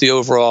reduce the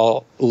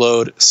overall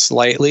load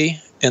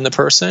slightly in the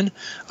person,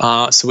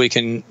 so we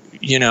can,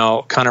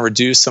 kind of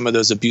reduce some of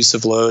those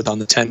abusive loads on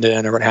the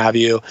tendon or what have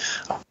you,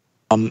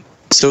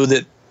 so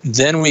that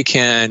then we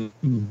can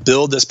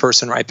build this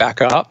person right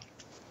back up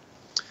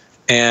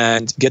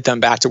and get them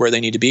back to where they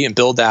need to be and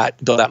build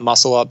that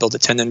muscle up, build the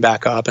tendon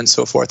back up, and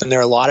so forth. And there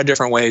are a lot of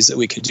different ways that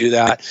we can do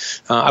that.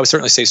 I would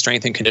certainly say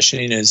strength and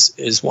conditioning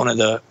is one of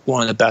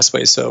the best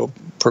ways. So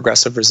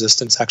progressive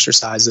resistance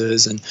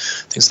exercises and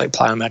things like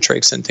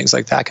plyometrics and things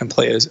like that can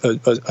play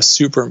a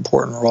super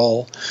important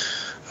role.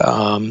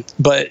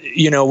 But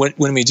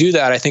when we do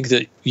that, I think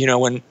that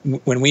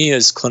when we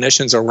as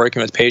clinicians are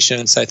working with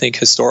patients, I think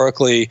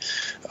historically,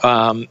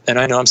 and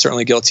I know I'm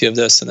certainly guilty of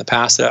this in the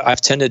past, that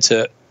I've tended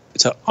to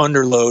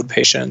underload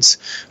patients.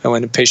 And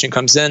when a patient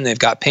comes in, they've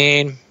got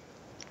pain,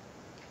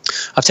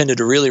 I've tended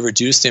to really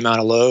reduce the amount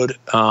of load.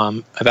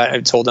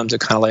 I've told them to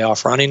kind of lay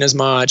off running as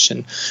much,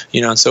 and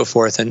and so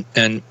forth.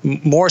 And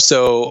more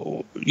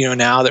so,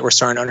 now that we're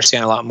starting to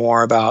understand a lot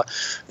more about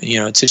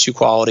tissue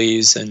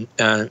qualities and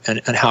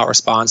how it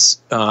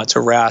responds to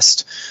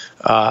rest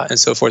and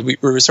so forth.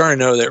 We're starting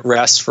to know that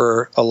rest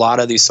for a lot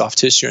of these soft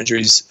tissue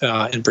injuries,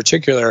 in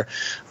particular,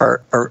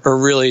 are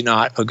really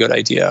not a good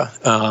idea.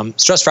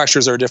 Stress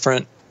fractures are a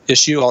different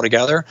issue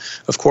altogether,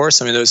 of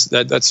course. I mean,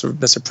 that's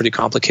a pretty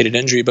complicated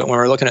injury. But when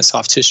we're looking at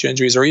soft tissue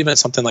injuries, or even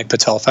something like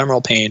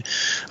patellofemoral pain,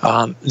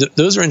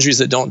 those are injuries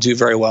that don't do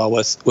very well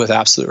with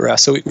absolute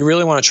rest. So we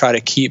really want to try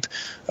to keep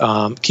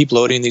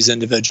loading these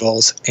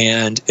individuals.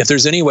 And if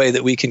there's any way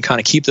that we can kind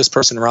of keep this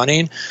person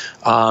running,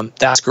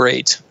 that's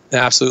great.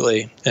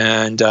 Absolutely.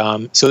 And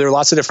so there are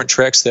lots of different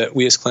tricks that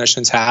we as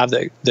clinicians have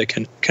that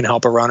can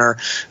help a runner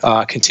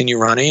continue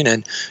running.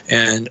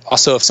 And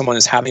also, if someone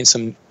is having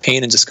some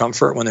pain and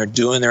discomfort when they're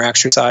doing their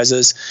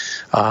exercises,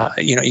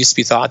 it used to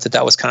be thought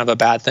that was kind of a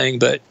bad thing.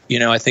 But,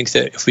 I think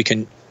that if we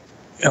can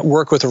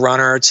work with a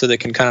runner so they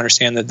can kind of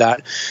understand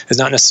that is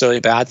not necessarily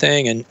a bad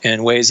thing,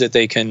 and ways that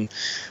they can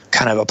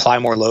kind of apply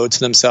more load to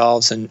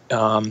themselves. And,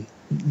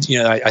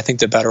 I think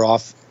the better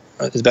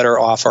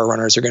off our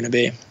runners are going to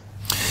be.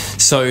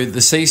 So the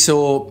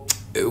seesaw,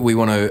 we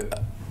want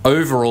to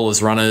overall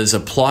as runners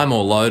apply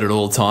more load at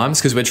all times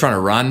because we're trying to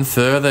run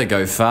further,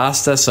 go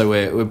faster. So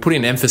we're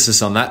putting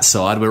emphasis on that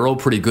side. We're all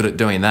pretty good at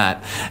doing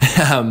that.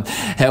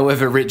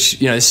 However, Rich,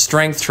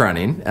 strength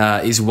training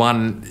is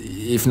one,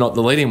 if not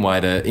the leading way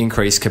to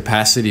increase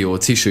capacity or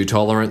tissue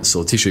tolerance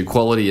or tissue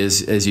quality,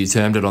 as you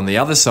termed it, on the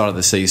other side of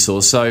the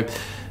seesaw. So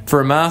for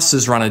a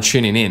masters runner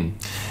tuning in,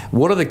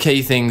 what are the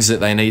key things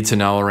that they need to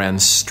know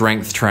around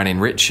strength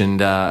training, Rich?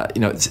 And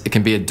it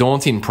can be a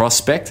daunting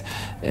prospect,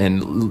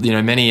 and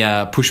many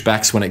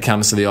pushbacks when it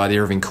comes to the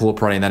idea of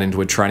incorporating that into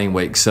a training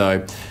week. So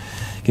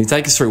can you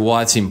take us through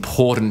why it's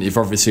important? You've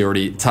obviously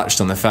already touched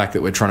on the fact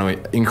that we're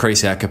trying to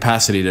increase our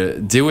capacity to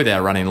deal with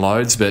our running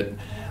loads, but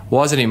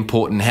why is it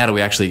important? How do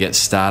we actually get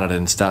started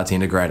and start to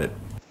integrate it?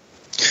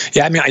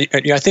 Yeah, I mean,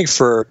 I think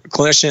for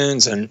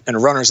clinicians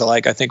and runners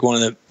alike, I think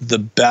one of the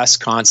best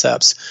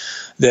concepts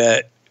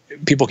that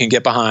people can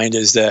get behind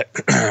is that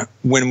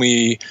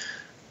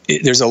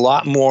there's a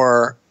lot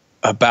more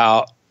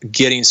about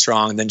getting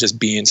strong than just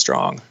being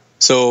strong.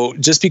 So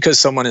just because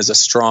someone is a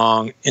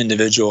strong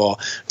individual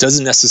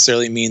doesn't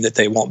necessarily mean that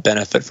they won't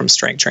benefit from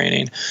strength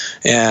training.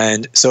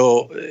 And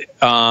so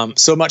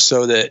much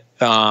so that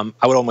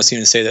I would almost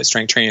even say that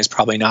strength training is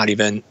probably not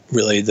even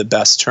really the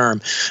best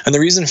term. And the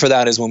reason for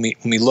that is when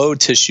we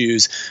load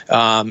tissues,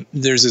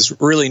 there's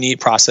this really neat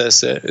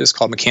process that is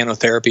called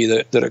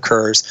mechanotherapy that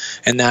occurs.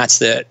 And that's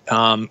that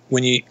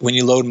when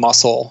you load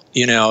muscle,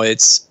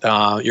 it's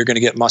you're going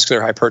to get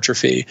muscular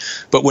hypertrophy.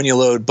 But when you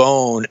load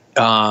bone,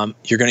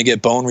 you're going to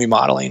get bone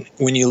remodeling.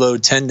 When you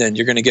load tendon,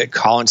 you're going to get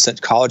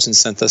collagen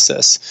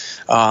synthesis.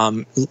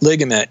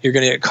 Ligament, you're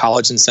going to get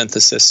collagen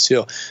synthesis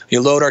too.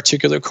 You load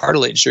articular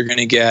cartilage, you're going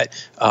to get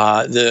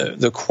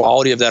the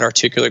quality of that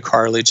articular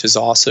cartilage is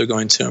also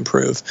going to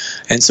improve.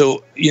 And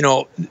so,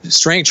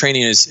 strength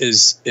training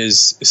is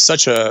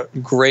such a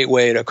great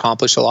way to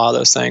accomplish a lot of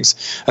those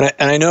things. And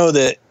I know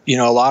that,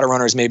 a lot of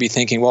runners may be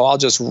thinking, well, I'll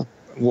just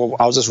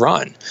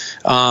run.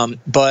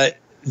 But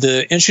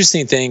the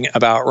interesting thing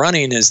about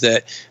running is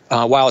that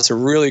while it's a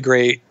really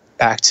great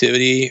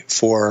activity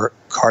for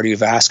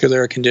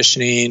cardiovascular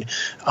conditioning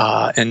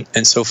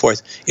and so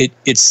forth,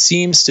 it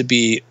seems to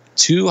be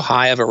too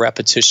high of a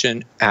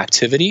repetition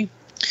activity,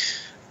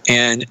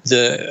 and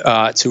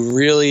to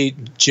really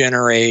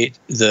generate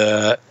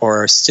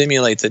or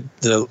stimulate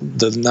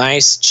the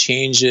nice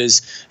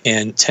changes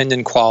in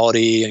tendon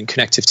quality and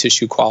connective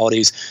tissue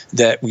qualities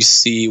that we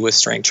see with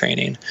strength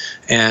training.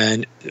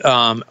 And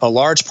a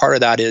large part of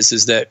that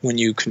is that when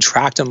you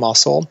contract a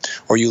muscle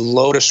or you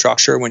load a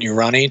structure when you're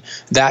running,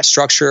 that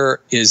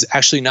structure is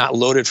actually not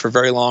loaded for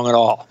very long at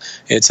all.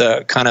 It's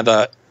a kind of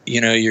a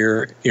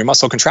your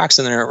muscle contracts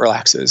and then it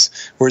relaxes.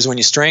 Whereas when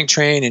you strength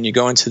train and you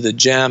go into the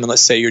gym, and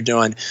let's say you're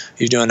doing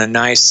a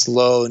nice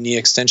slow knee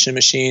extension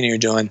machine,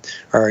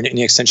 or a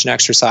knee extension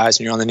exercise,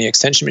 and you're on the knee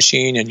extension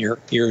machine, and you're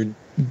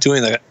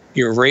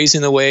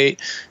raising the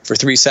weight for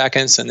 3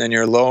 seconds, and then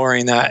you're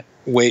lowering that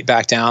weight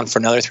back down for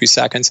another 3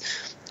 seconds.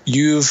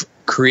 You've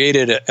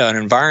created an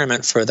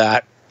environment for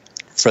that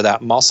for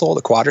that muscle,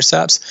 the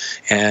quadriceps,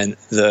 and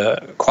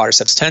the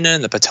quadriceps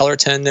tendon, the patellar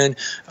tendon,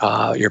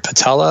 your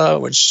patella,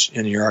 which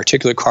and your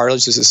articular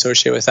cartilage is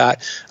associated with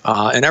that,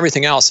 and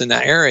everything else in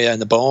that area,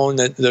 and the bone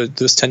that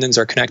those tendons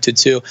are connected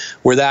to,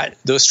 where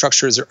those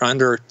structures are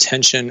under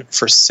tension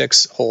for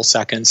 6 whole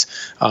seconds,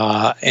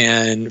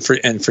 and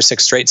for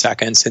 6 straight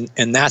seconds,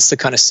 and that's the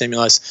kind of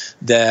stimulus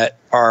that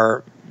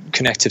our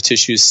connective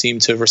tissues seem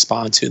to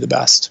respond to the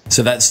best.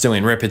 So that's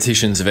doing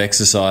repetitions of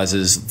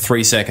exercises,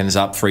 3 seconds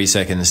up, 3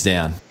 seconds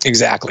down.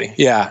 Exactly.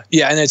 Yeah.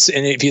 And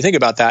if you think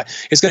about that,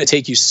 it's going to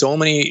take you so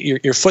many,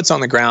 your foot's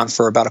on the ground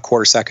for about a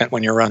quarter second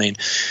when you're running,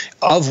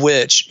 of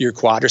which your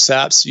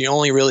quadriceps, you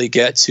only really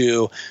get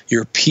to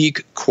your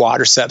peak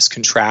quadriceps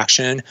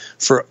contraction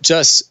for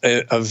just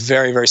a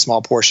very, very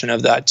small portion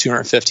of that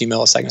 250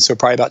 milliseconds. So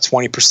probably about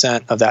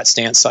 20% of that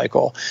stance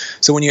cycle.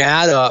 So when you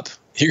add up,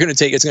 it's going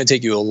to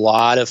take you a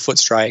lot of foot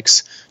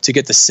strikes to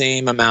get the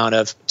same amount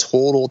of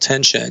total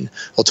tension,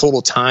 or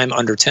total time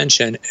under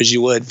tension, as you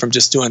would from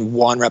just doing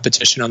 1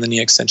 repetition on the knee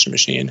extension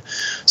machine.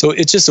 So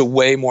it's just a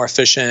way more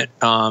efficient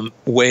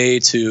way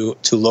to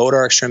load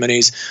our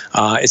extremities.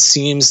 It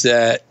seems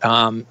that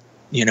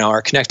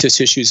our connective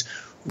tissues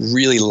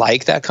really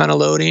like that kind of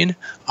loading.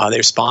 They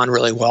respond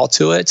really well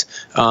to it.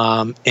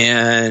 I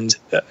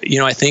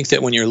think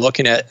that when you're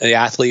looking at the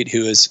athlete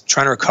who is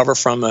trying to recover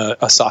from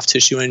a soft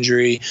tissue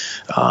injury,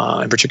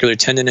 in particular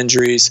tendon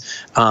injuries,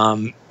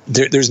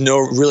 there's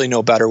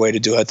no better way to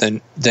do it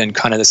than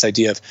kind of this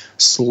idea of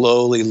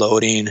slowly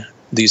loading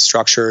these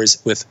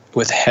structures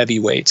with heavy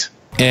weight.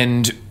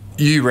 And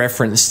you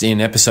referenced in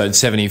episode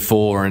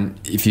 74, and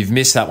if you've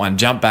missed that one,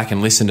 jump back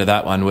and listen to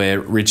that one where,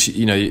 Rich,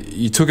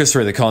 you took us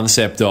through the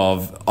concept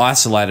of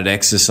isolated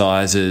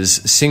exercises,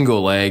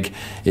 single leg.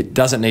 It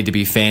doesn't need to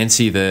be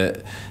fancy.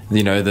 The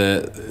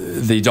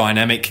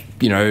dynamic,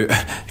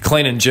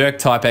 clean and jerk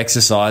type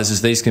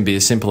exercises. These can be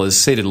as simple as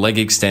seated leg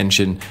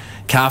extension,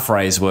 calf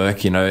raise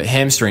work,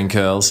 hamstring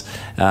curls.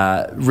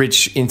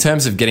 Rich, in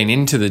terms of getting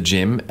into the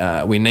gym,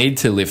 we need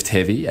to lift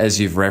heavy, as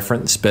you've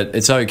referenced, but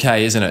it's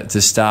okay, isn't it, to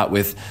start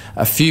with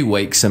a few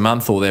weeks, a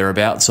month or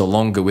thereabouts, or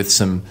longer, with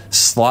some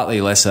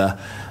slightly lesser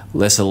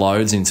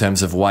loads in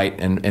terms of weight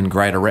and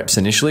greater reps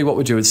initially. What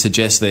would you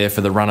suggest there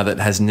for the runner that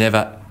has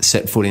never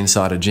set foot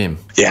inside a gym?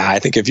 Yeah, I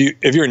think if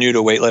you're new to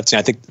weightlifting,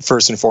 I think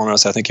first and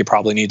foremost, I think you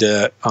probably need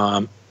to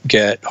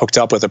get hooked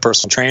up with a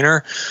personal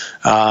trainer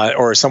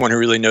or someone who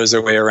really knows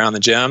their way around the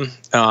gym,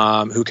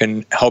 who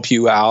can help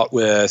you out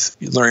with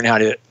learning how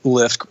to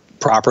lift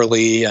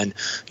properly and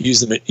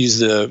use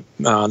the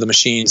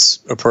machines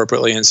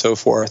appropriately and so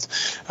forth.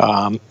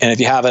 And if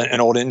you have an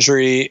old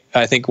injury,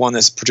 I think one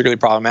that's particularly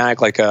problematic,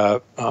 like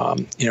a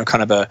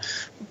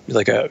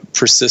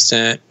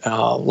persistent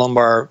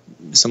lumbar,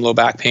 some low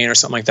back pain or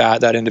something like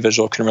that, that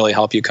individual can really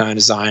help you kind of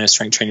design a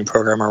strength training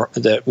program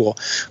that will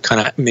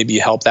kind of maybe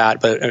help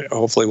that, but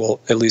hopefully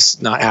will at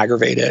least not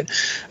aggravate it.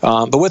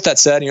 But with that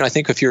said, I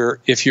think if you're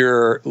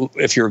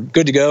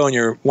good to go and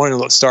you're wanting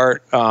to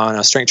start on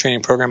a strength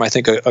training program, I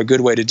think a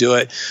good way to do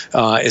it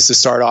is to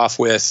start off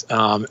with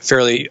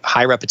fairly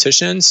high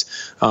repetitions.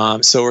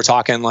 So we're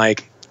talking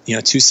like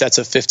 2 sets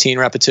of 15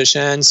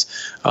 repetitions,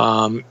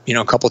 a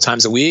couple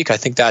times a week. I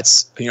think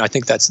that's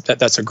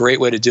a great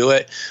way to do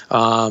it,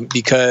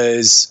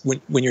 because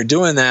when you're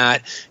doing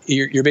that,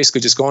 you're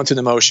basically just going through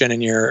the motion,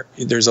 and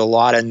there's a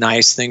lot of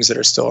nice things that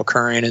are still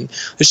occurring, and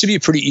this should be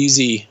pretty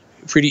easy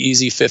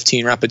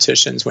 15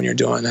 repetitions when you're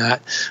doing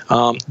that.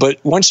 But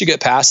once you get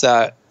past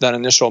that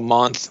initial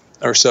month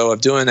or so of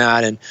doing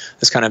that, and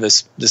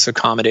this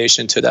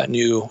accommodation to that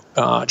new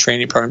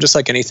training program, just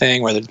like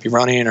anything, whether it be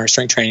running or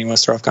strength training, will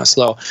start off kind of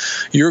slow.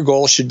 Your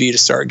goal should be to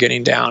start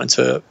getting down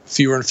into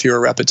fewer and fewer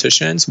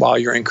repetitions while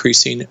you're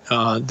increasing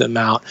the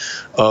amount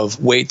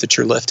of weight that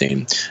you're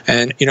lifting.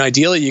 And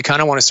ideally, you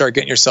kind of want to start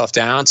getting yourself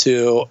down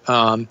to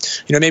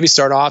maybe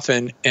start off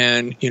in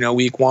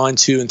week 1,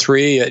 2, and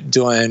 3 at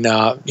doing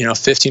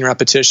 15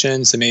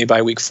 repetitions, and maybe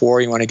by week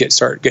 4 you want to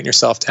start getting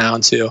yourself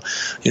down to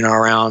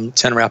around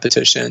 10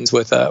 repetitions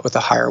with a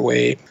higher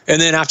weight.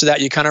 And then after that,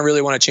 you kind of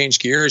really want to change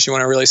gears. You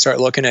want to really start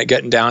looking at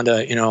getting down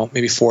to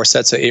maybe 4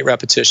 sets of 8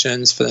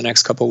 repetitions for the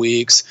next couple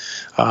weeks,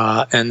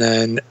 and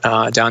then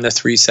down to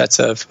 3 sets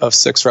of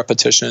 6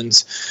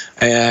 repetitions,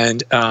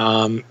 and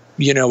 4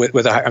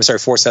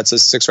 sets of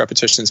 6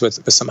 repetitions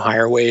with some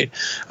higher weight,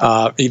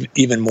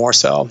 even more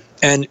so.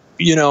 And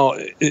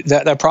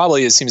that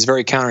probably seems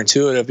very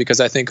counterintuitive, because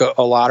I think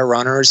a lot of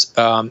runners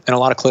and a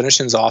lot of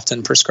clinicians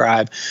often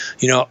prescribe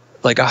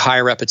like a high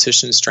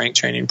repetition strength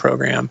training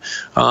program.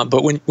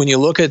 But when you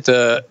look at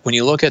the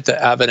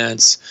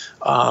evidence,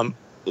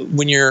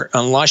 unless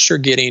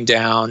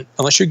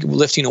you're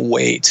lifting a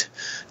weight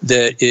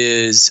that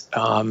is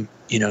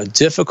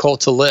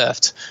difficult to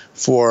lift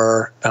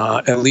for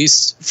at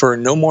least for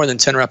no more than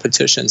 10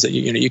 repetitions that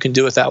you can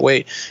do with that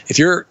weight. If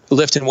you're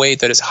lifting weight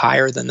that is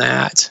higher than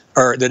that,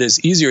 or that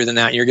is easier than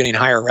that, and you're getting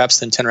higher reps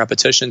than 10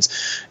 repetitions,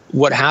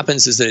 what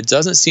happens is that it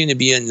doesn't seem to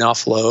be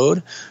enough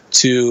load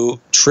to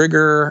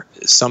trigger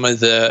some of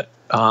the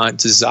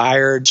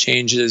desired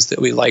changes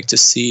that we like to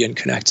see in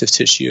connective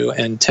tissue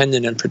and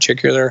tendon in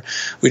particular.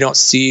 We don't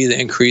see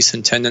the increase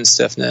in tendon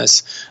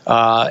stiffness.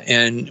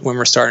 And when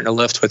we're starting to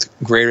lift with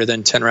greater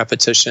than 10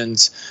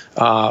 repetitions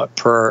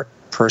per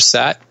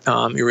set,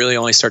 you really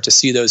only start to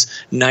see those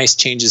nice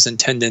changes in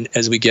tendon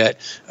as we get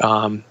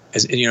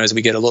as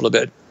we get a little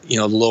bit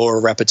lower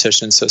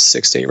repetitions. So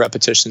 6 to 8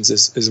 repetitions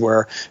is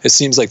where it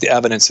seems like the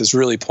evidence is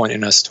really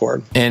pointing us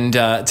toward. And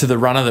to the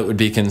runner that would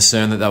be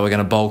concerned that they were going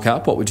to bulk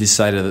up, what would you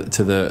say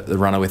to the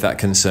runner with that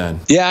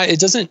concern? Yeah, it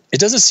doesn't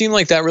seem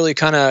like that really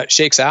kind of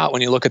shakes out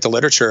when you look at the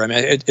literature. I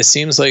mean, it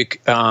seems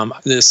like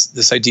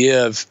this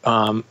idea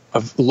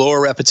of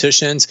lower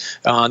repetitions.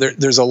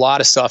 There's a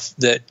lot of stuff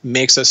that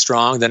makes us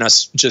strong than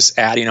us just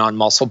adding on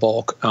muscle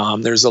bulk.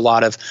 There's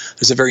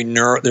a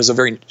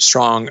very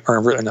strong,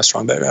 or not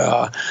strong,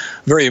 but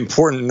very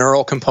important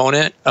neural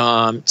component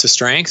to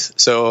strength.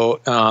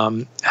 So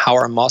how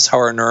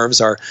our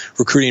nerves are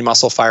recruiting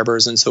muscle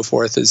fibers and so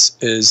forth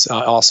is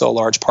also a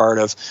large part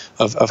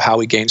of how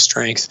we gain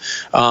strength.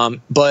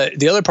 But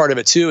the other part of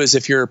it too is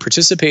if you're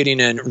participating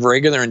in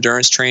regular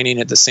endurance training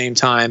at the same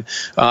time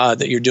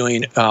that you're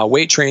doing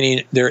weight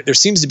training, there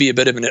seems to be a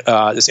bit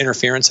of this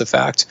interference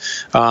effect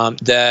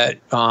that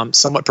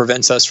somewhat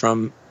prevents us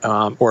from,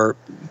 or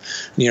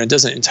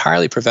doesn't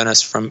entirely prevent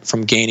us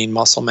from gaining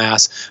muscle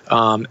mass,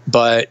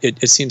 but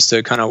it seems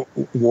to kind of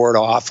ward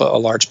off a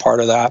large part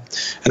of that.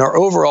 And our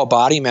overall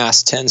body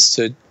mass tends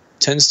to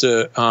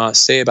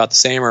stay about the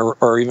same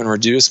or even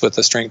reduce with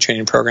the strength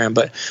training program,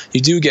 but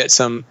you do get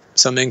some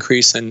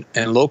increase in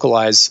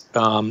localized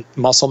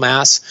muscle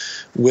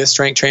mass with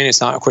strength training.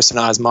 It's not, of course,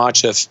 not as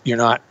much if you're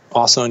not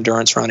also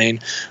endurance running,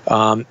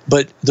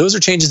 but those are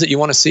changes that you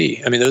want to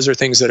see. I mean, those are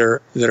things that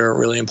are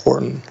really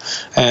important.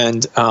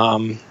 And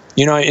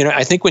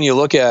I think when you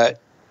look at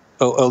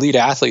elite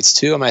athletes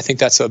too, I mean, I think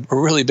that's a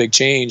really big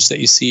change that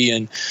you see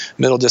in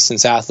middle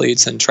distance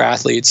athletes and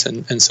triathletes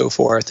and so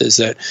forth, is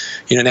that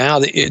now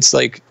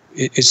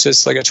it's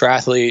just like a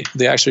triathlete.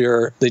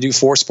 They do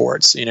 4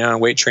 sports, and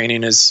weight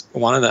training is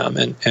one of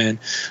them. And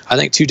I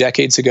think 2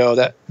 decades ago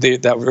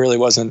that really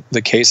wasn't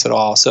the case at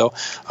all. So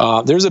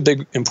there's a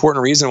big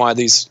important reason why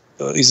these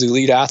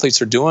elite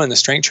athletes are doing the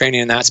strength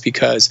training, and that's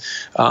because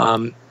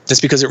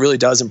it really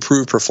does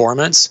improve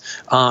performance,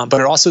 but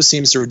it also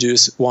seems to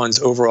reduce one's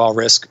overall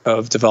risk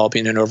of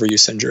developing an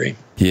overuse injury.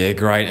 Yeah,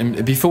 great.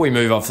 And before we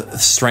move off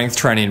strength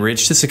training,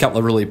 Rich, just a couple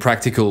of really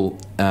practical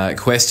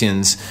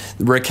questions.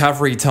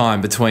 Recovery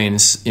time between,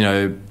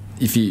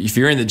 if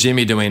you're in the gym,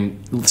 you're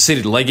doing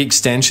seated leg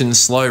extensions,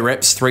 slow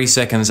reps, 3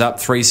 seconds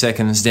up, 3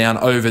 seconds down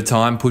over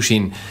time,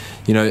 pushing,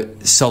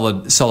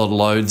 solid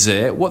loads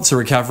there. What's the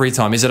recovery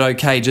time? Is it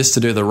okay just to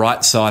do the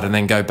right side and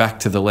then go back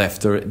to the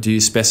left, or do you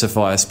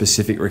specify a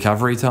specific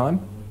recovery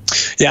time?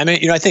 Yeah, I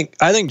mean, I think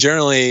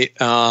generally,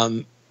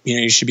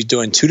 you should be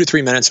doing 2 to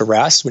 3 minutes of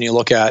rest. When you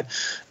look at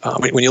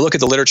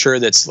the literature,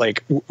 that's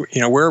like,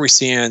 where are we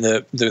seeing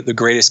the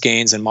greatest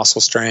gains in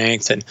muscle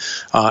strength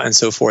and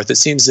so forth? It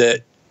seems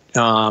that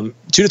 2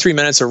 to 3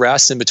 minutes of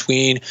rest in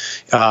between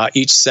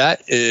each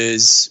set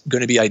is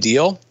going to be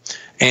ideal.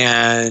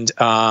 And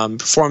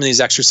performing these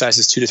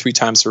exercises 2 to 3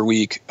 times per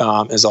week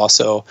is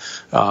also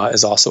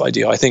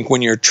ideal. I think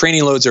when your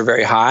training loads are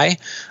very high,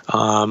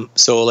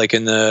 so like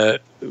in the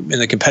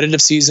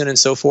competitive season and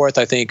so forth,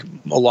 I think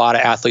a lot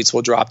of athletes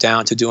will drop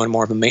down to doing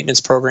more of a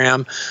maintenance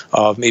program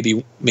of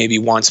maybe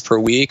once per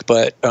week.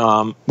 But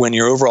when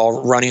your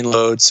overall running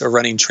loads or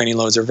running training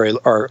loads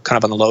are kind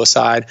of on the low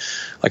side,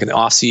 like in the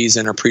off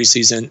season or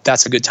preseason,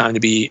 that's a good time to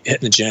be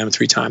hitting the gym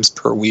 3 times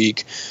per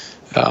week.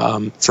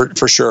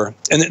 For sure.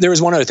 And there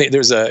was one other thing.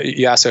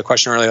 You asked a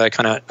question earlier,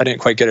 I didn't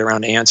quite get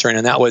around to answering,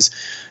 and that was,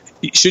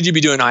 should you be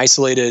doing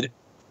isolated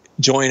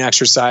joint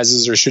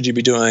exercises or should you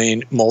be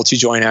doing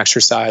multi-joint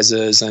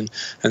exercises and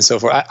so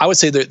forth? I would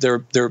say that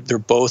they're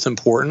both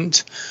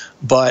important,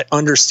 but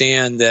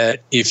understand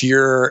that if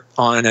you're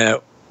on a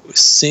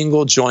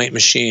single joint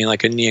machine,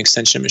 like a knee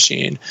extension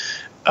machine,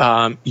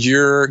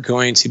 you're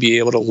going to be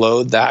able to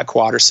load that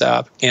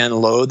quadricep and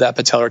load that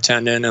patellar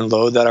tendon and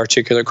load that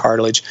articular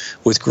cartilage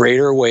with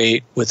greater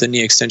weight with a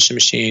knee extension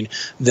machine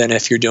than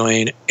if you're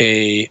doing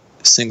a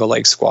single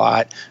leg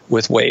squat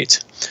with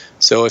weight.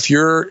 So if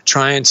you're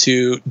trying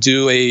to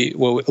do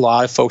what a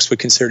lot of folks would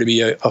consider to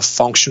be a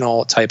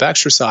functional type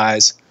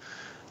exercise,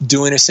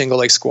 doing a single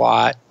leg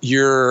squat,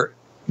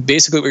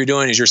 basically what you're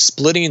doing is you're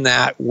splitting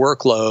that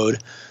workload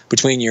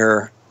between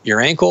your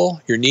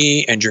ankle, your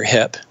knee, and your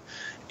hip.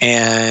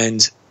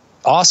 And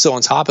also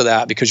on top of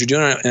that, because you're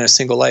doing it in a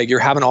single leg, you're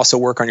having to also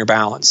work on your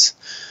balance.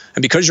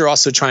 And because you're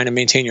also trying to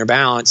maintain your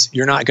balance,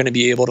 you're not going to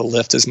be able to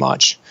lift as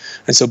much.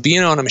 And so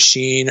being on a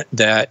machine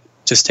that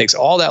just takes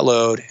all that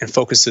load and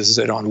focuses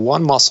it on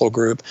one muscle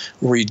group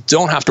where you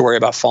don't have to worry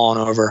about falling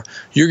over,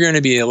 you're going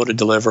to be able to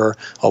deliver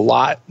a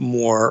lot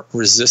more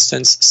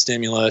resistance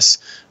stimulus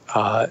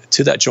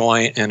to that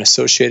joint and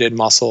associated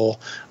muscle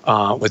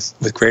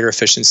with greater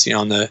efficiency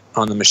on the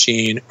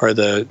machine or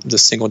the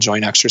single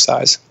joint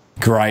exercise.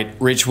 Great.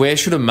 Rich, where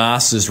should a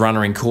master's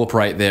runner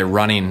incorporate their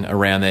running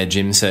around their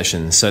gym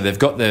sessions? So they've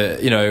got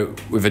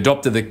we've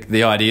adopted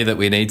the idea that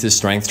we need to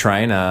strength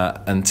train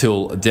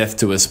until death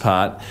do us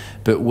part,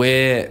 but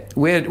where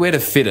to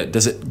fit it?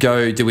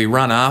 Do we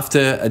run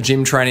after a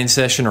gym training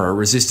session or a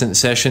resistance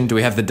session? Do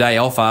we have the day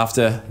off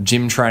after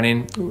gym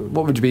training?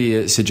 What would be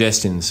your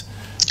suggestions?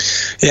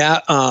 Yeah,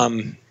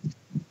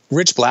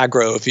 Rich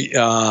Bladgrove,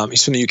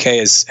 he's from the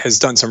UK, has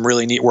done some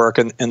really neat work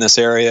in this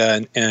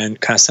area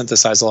and kind of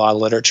synthesized a lot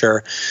of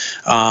literature.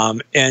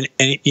 And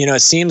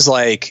it seems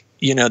like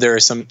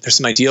there's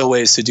some ideal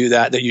ways to do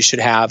that you should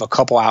have a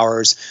couple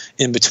hours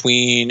in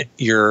between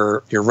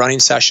your running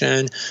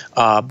session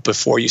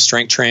before you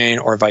strength train,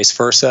 or vice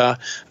versa.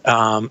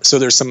 So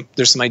there's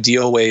some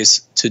ideal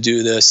ways to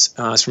do this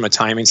from a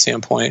timing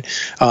standpoint.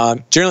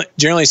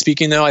 Generally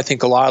speaking, though, I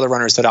think a lot of the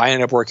runners that I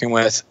end up working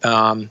with,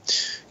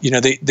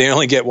 they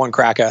only get one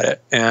crack at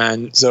it,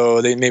 and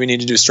so they maybe need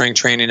to do strength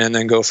training and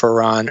then go for a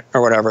run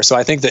or whatever. So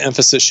I think the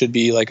emphasis should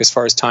be, like, as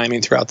far as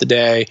timing throughout the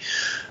day,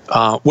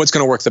 what's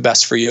going to work the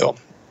best for you.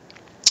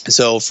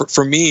 So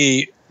for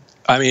me,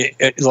 I mean,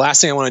 the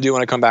last thing I want to do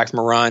when I come back from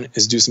a run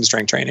is do some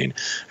strength training.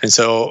 And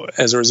so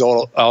as a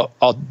result,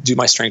 I'll do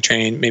my strength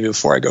training maybe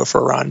before I go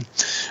for a run.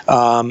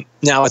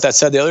 Now, with that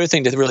said, the other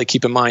thing to really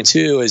keep in mind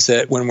too is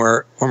that when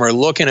we're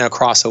looking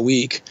across a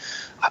week,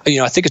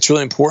 I think it's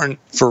really important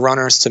for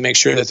runners to make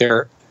sure that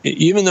they're,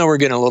 even though we're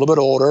getting a little bit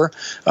older,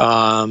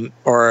 or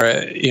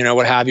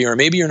what have you, or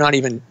maybe you're not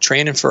even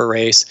training for a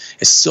race,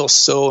 it's still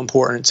so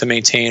important to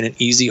maintain an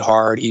easy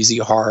hard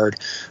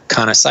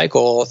kind of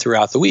cycle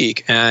throughout the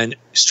week. And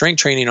strength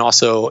training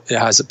also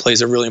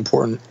plays a really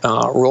important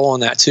role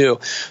in that too.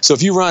 So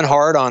if you run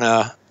hard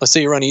let's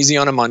say you run easy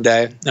on a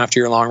Monday after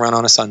your long run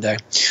on a Sunday,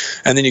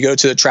 and then you go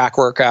to the track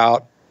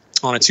workout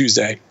on a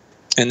Tuesday,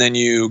 and then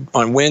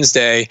on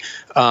Wednesday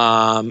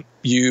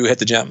you hit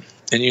the gym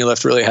and you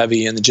lift really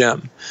heavy in the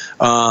gym.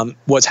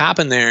 What's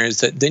happened there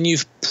is that then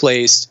you've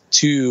placed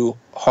two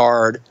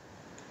hard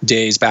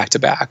days back to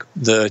back.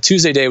 The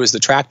Tuesday day was the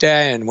track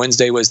day, and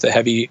Wednesday was the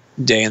heavy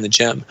day in the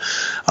gym.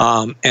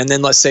 And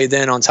then let's say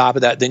then on top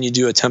of that, then you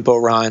do a tempo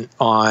run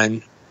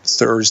on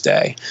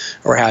Thursday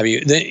or have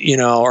you,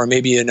 then, or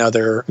maybe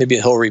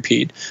a hill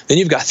repeat. Then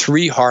you've got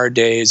 3 hard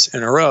days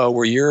in a row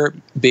where you're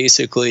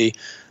basically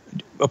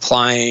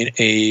applying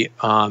a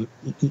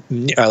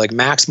like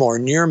maximal or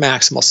near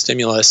maximal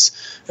stimulus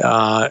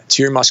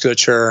to your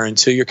musculature and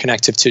to your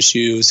connective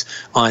tissues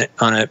on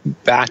a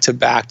back to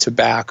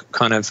back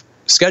kind of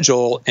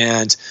schedule.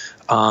 And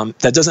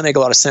that doesn't make a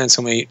lot of sense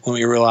when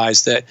we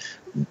realize that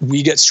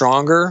we get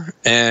stronger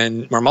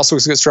and our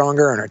muscles get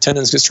stronger and our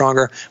tendons get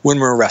stronger when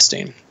we're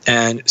resting.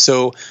 And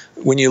so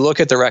when you look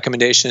at the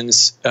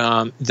recommendations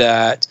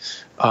that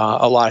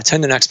a lot of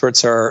tendon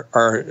experts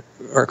are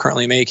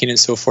currently making and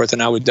so forth,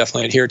 and I would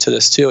definitely adhere to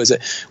this too, is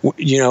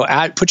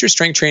that put your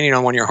strength training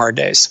on one of your hard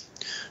days,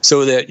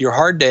 so that your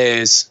hard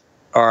days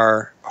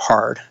are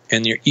hard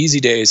and your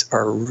easy days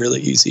are really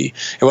easy.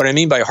 And what I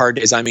mean by hard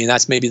days, I mean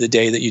that's maybe the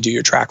day that you do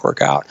your track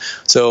workout.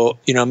 So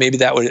maybe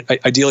that would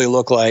ideally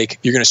look like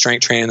you're going to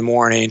strength train in the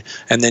morning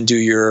and then do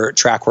your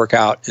track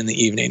workout in the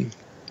evening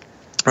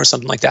or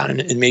something like that.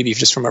 And maybe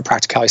just from a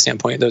practicality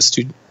standpoint, those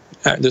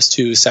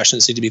two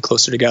sessions need to be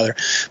closer together.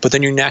 But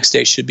then your next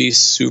day should be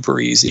super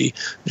easy,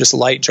 just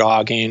light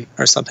jogging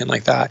or something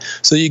like that.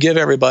 So you give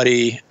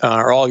everybody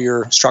or all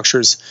your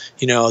structures,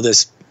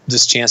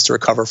 this chance to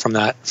recover from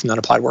that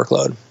applied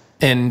workload.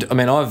 And I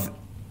mean, I've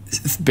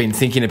been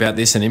thinking about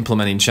this and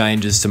implementing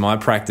changes to my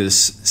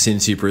practice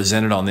since you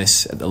presented on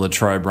this at the La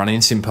Trobe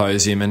Running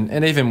Symposium,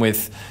 and even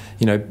with,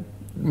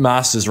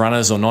 masters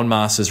runners or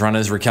non-masters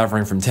runners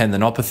recovering from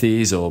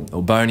tendinopathies or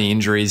bony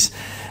injuries,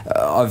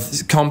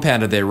 I've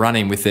compounded their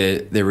running with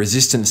their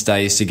resistance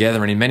days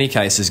together, and in many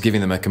cases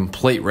giving them a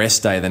complete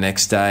rest day the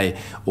next day,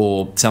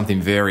 or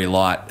something very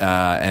light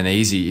and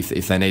easy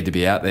if they need to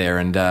be out there.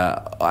 And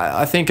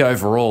I think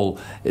overall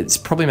it's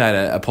probably made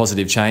a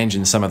positive change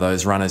in some of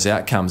those runners'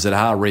 outcomes that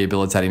are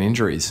rehabilitating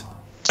injuries.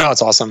 Oh,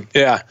 that's awesome.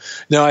 Yeah.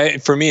 No,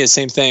 for me, it's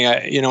the same thing.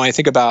 I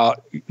think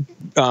about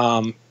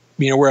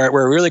where I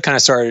really kind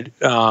of started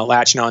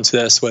latching onto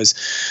this was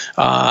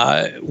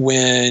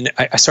when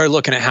I started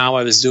looking at how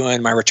I was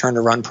doing my return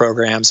to run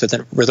programs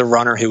with a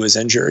runner who was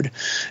injured.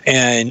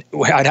 And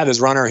I'd have this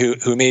runner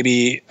who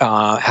maybe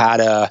had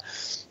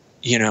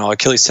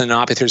Achilles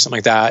tendinopathy or something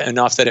like that,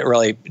 enough that it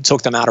really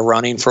took them out of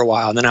running for a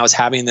while. And then I was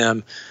having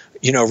them,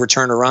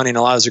 return to running.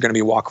 A lot of those are going to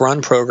be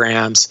walk-run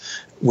programs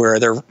where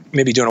they're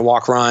maybe doing a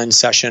walk-run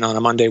session on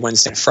a Monday,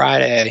 Wednesday, and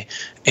Friday.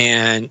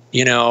 And,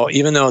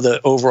 even though the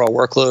overall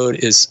workload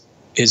is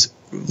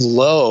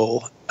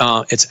low,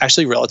 it's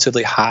actually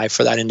relatively high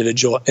for that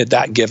individual at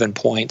that given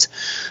point.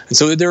 And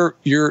so they're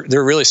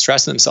really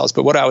stressing themselves.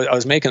 But what I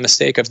was making a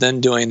mistake of then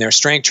doing their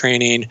strength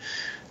training,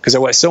 because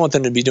I still want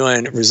them to be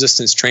doing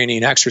resistance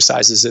training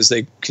exercises as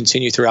they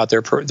continue throughout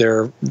their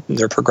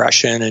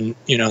progression and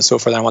so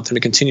forth. I want them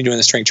to continue doing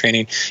the strength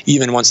training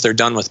even once they're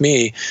done with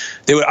me.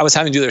 I was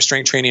having to do their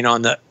strength training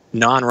on the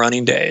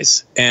non-running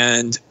days,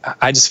 and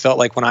I just felt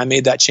like when I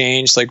made that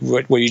change, like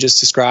what you just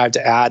described,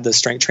 to add the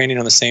strength training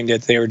on the same day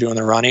that they were doing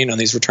the running on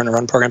these return to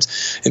run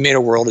programs, it made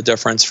a world of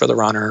difference for the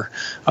runner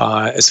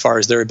as far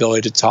as their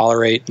ability to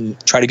tolerate and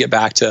try to get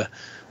back to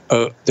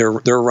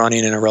they're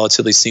running in a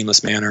relatively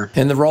seamless manner.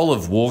 And the role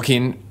of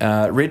walking,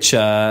 Rich,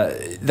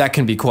 that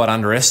can be quite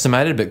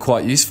underestimated, but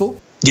quite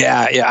useful.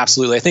 Yeah,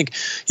 absolutely. I think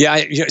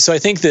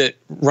that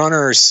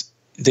runners,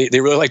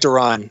 they really like to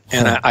run,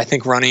 and I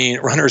think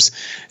runners,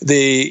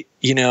 I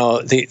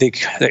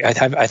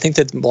think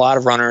that a lot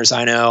of runners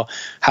I know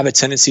have a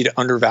tendency to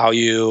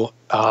undervalue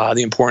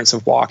the importance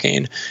of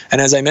walking. And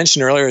as I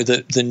mentioned earlier,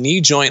 the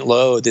knee joint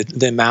load,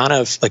 the amount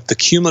of the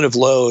cumulative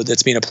load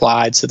that's being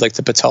applied to the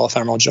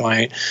patellofemoral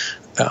joint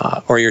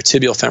or your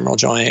tibial femoral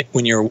joint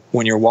when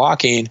you're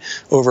walking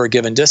over a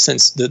given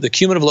distance, the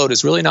cumulative load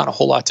is really not a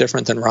whole lot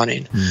different than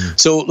running.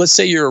 So let's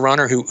say you're a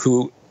runner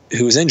who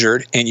is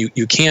injured and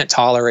you can't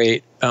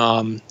tolerate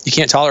running,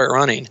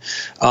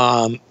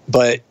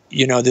 but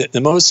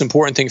the most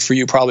important thing for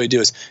you probably to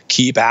do is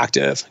keep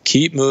active,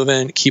 keep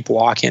moving, keep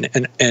walking.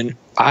 And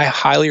I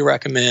highly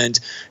recommend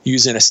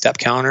using a step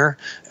counter.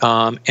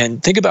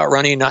 And think about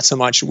running not so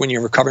much when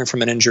you're recovering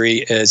from an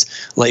injury as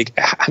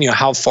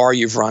how far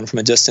you've run from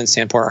a distance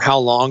standpoint or how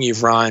long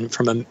you've run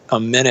from a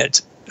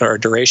minute or a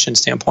duration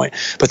standpoint,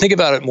 but think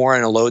about it more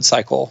in a load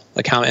cycle,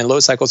 and load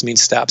cycles mean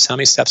steps. How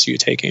many steps are you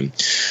taking?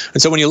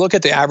 And so when you look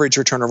at the average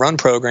return to run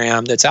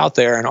program that's out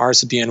there, and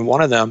ours being one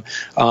of them,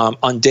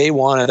 on day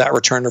one of that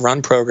return to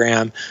run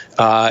program,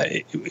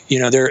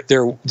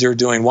 they're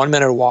doing 1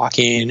 minute of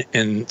walking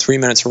and 3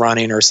 minutes of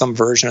running or some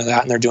version of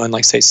that, and they're doing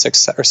say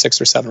six or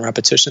seven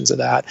repetitions of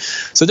that.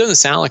 So it doesn't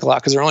sound like a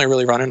lot because they're only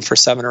really running for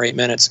 7 or 8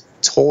 minutes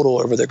total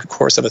over the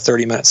course of a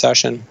 30-minute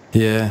session.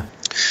 Yeah.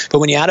 But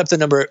when you add up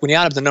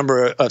the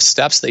number of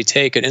steps they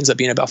take, it ends up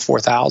being about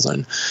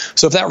 4,000.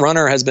 So if that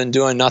runner has been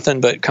doing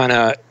nothing but kind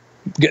of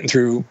getting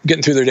through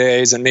their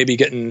days and maybe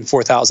getting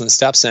 4,000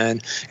 steps in,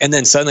 and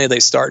then suddenly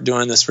they start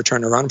doing this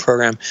return to run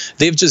program,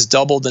 they've just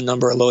doubled the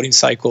number of loading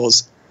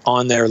cycles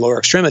on their lower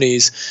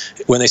extremities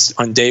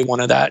on day one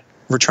of that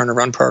return to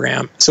run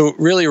program. So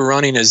really,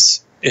 running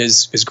is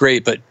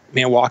great, but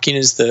walking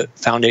is the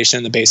foundation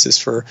and the basis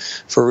for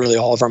really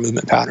all of our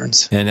movement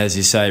patterns. And as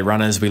you say,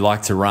 runners, we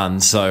like to run.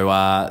 So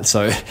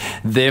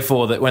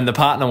therefore, that when the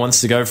partner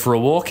wants to go for a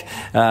walk,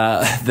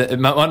 it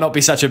might not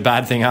be such a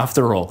bad thing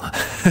after all.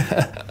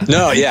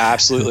 No, yeah,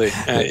 absolutely.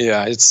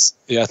 I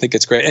think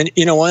it's great. And,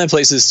 one of the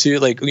places too,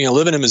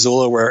 living in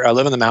Missoula where I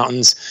live in the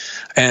mountains,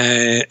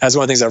 and as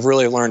one of the things I've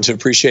really learned to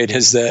appreciate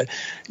is that,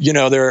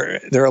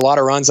 there are a lot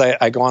of runs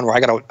I go on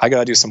where I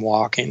gotta do some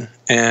walking,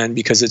 and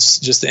because it's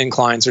just the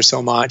inclines are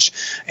so much.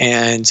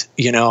 And,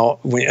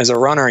 as a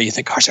runner, you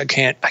think, gosh, I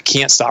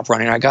can't stop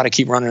running. I got to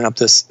keep running up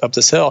this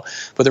hill.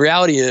 But the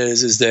reality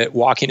is that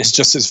walking is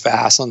just as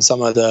fast on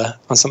some of the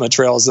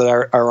trails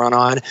that I run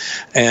on.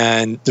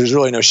 And there's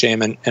really no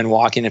shame in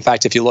walking. In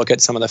fact, if you look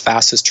at some of the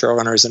fastest trail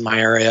runners in my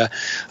area,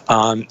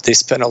 they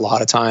spend a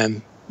lot of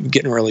time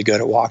getting really good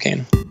at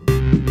walking.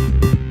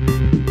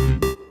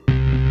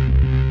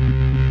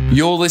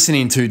 You're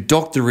listening to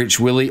Dr. Rich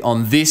Willy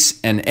on this,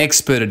 an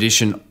expert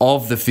edition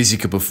of the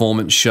Physical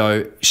Performance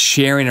Show,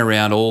 sharing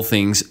around all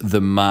things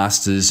the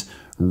Masters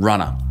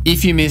Runner.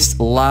 If you missed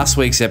last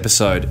week's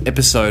episode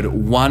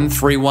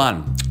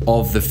 131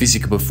 of the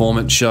Physical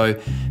Performance Show,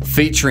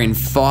 featuring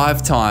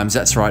 5 times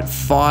Australian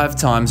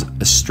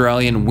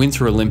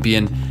Winter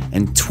Olympian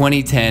and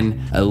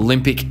 2010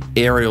 Olympic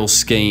aerial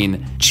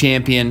skiing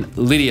champion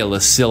Lydia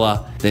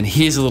Lasilla, then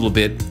here's a little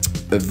bit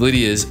of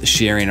Lydia's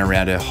sharing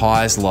around her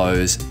highs,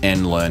 lows,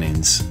 and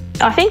learnings.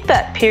 I think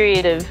that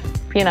period of,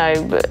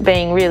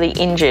 being really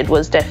injured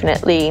was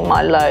definitely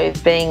my low,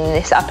 being in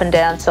this up and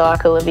down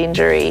cycle of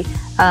injury,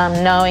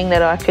 knowing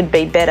that I could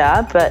be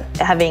better, but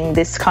having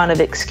this kind of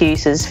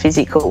excuses,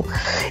 physical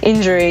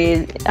injury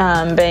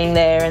being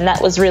there, and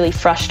that was really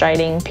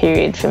frustrating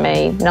period for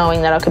me,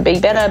 knowing that I could be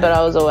better, but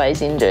I was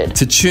always injured.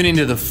 To tune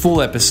into the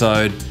full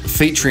episode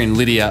featuring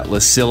Lydia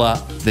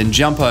Lasilla, then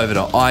jump over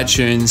to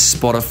iTunes,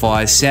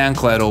 Spotify,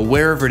 SoundCloud, or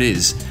wherever it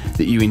is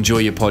that you enjoy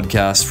your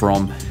podcast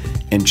from,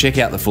 and check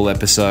out the full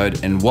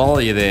episode. And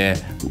while you're there,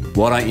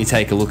 why don't you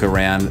take a look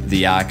around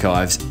the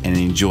archives and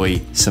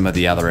enjoy some of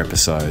the other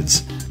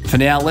episodes. For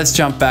now, let's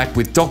jump back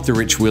with Dr.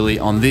 Rich Willy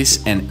on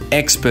this, an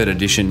expert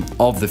edition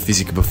of the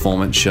Physical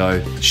Performance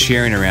Show,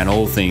 sharing around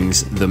all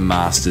things the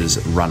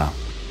Masters Runner.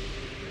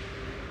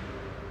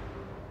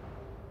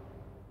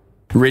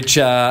 Rich,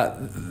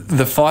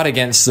 the fight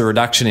against the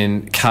reduction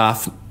in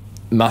calf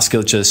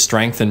musculature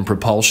strength and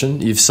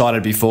propulsion, you've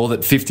cited before that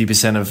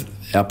 50% of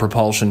our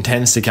propulsion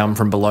tends to come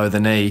from below the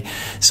knee.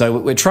 So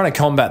we're trying to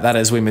combat that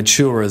as we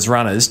mature as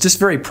runners. Just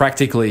very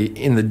practically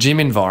in the gym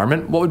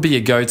environment, what would be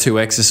your go-to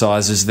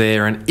exercises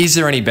there? And is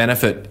there any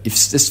benefit if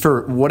just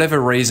for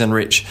whatever reason,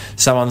 Rich,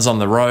 someone's on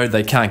the road,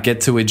 they can't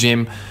get to a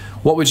gym,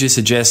 what would you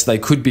suggest they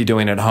could be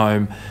doing at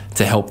home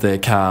to help their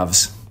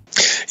calves?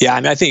 Yeah,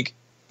 I think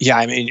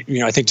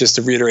just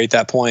to reiterate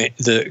that point,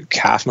 the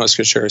calf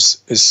musculature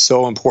is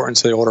so important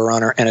to the older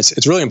runner, and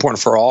it's really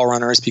important for all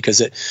runners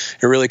because it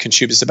really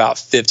contributes about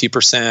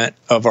 50%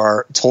 of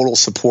our total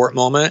support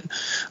moment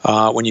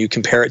when you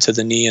compare it to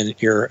the knee and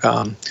your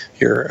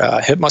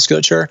hip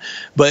musculature.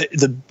 But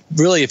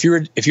if you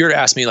were to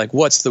ask me, like,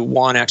 what's the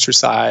one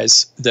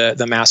exercise that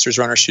the masters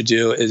runner should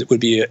do, it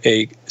would be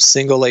a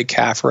single leg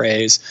calf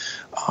raise,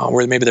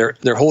 where maybe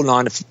they're holding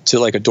on to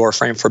like a door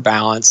frame for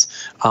balance,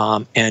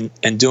 and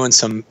doing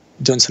some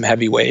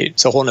heavy weight.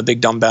 So holding a big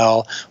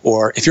dumbbell,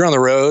 or if you're on the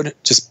road,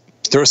 just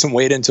throw some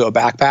weight into a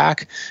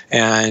backpack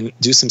and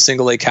do some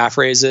single leg calf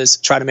raises.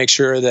 Try to make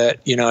sure that,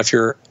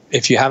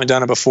 if you haven't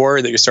done it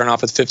before, that you're starting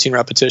off with 15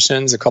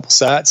 repetitions, a couple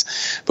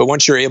sets. But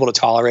once you're able to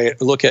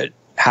tolerate, look at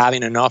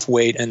having enough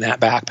weight in that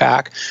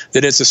backpack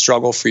that it's a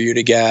struggle for you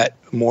to get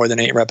more than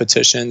 8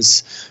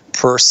 repetitions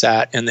per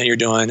set, and then you're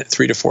doing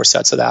 3 to 4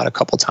 sets of that a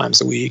couple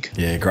times a week.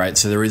 Yeah, great.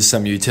 So there is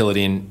some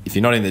utility in, if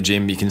you're not in the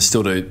gym, you can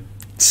still do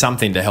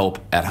something to help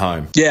at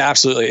home. Yeah,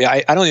 absolutely.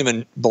 I don't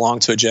even belong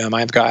to a gym.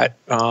 I've got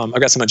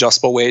some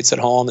adjustable weights at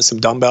home and some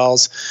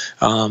dumbbells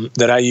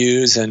that I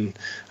use, and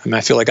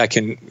I feel like I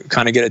can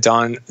kind of get it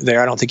done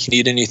there. I don't think you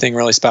need anything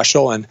really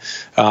special, and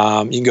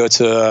you can go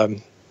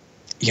to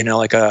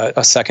like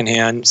a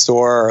secondhand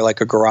store or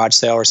like a garage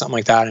sale or something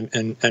like that,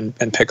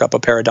 and pick up a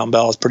pair of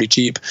dumbbells pretty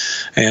cheap,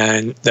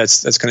 and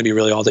that's going to be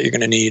really all that you're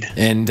going to need.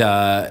 And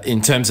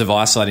in terms of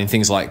isolating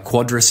things like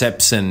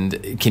quadriceps,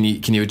 and can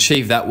you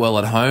achieve that well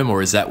at home,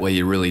 or is that where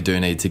you really do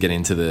need to get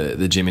into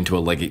the gym, into a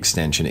leg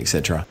extension,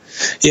 etc.?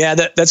 Yeah,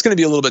 that's going to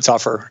be a little bit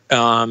tougher,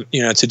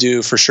 to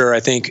do for sure. I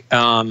think.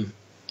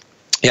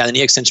 Yeah, the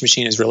knee extension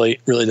machine is really,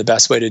 really the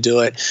best way to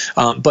do it.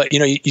 But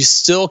you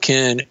still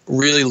can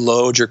really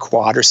load your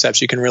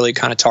quadriceps. You can really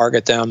kind of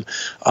target them,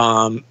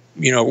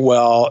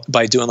 well,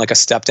 by doing like a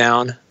step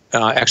down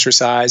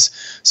exercise.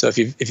 So if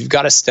you've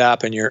got a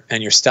step and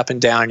you're stepping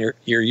down,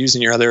 you're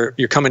using you're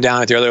coming down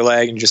with your other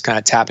leg and you're just kind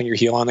of tapping your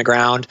heel on the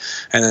ground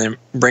and then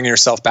bringing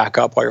yourself back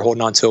up while you're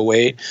holding on to a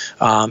weight.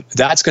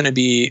 It's going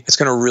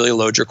to really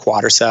load your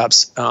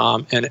quadriceps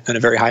in a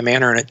very high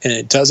manner, and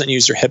it doesn't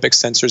use your hip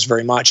extensors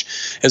very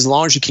much as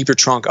long as you keep your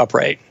trunk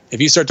upright. If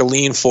you start to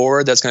lean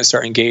forward, that's going to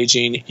start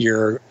engaging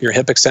your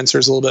hip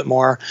extensors a little bit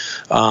more.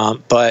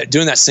 But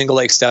doing that single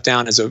leg step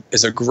down is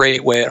a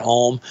great way at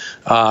home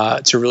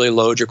to really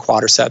load your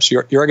quadriceps.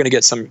 You're going to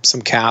get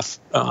some calf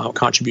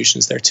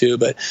contributions there too.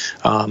 But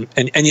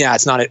yeah,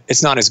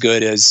 it's not as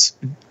good as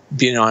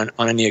being on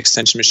a knee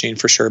extension machine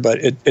for sure, but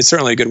it's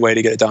certainly a good way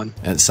to get it done.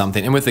 It's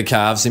something. And with the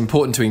calves,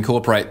 important to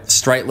incorporate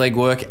straight leg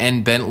work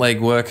and bent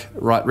leg work,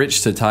 right,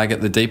 Rich, to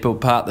target the deeper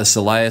part, the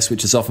soleus,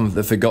 which is often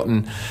the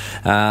forgotten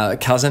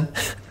cousin.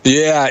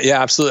 Yeah,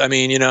 absolutely. I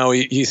mean,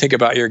 you think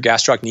about your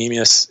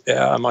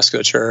gastrocnemius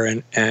musculature,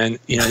 and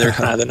they're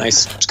kind of the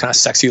nice, kind of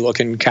sexy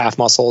looking calf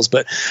muscles.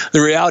 But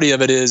the reality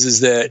of it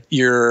is that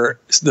the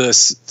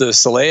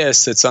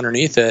soleus that's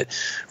underneath it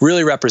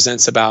really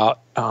represents about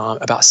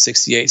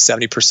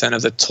 68-70%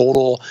 of the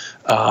total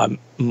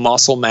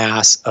muscle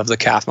mass of the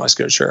calf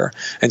musculature.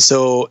 And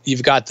so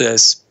you've got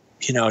this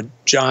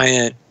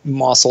giant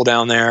muscle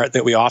down there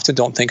that we often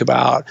don't think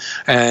about.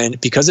 And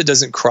because it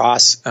doesn't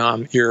cross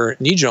your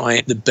knee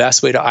joint, the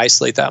best way to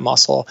isolate that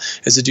muscle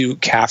is to do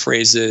calf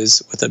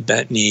raises with a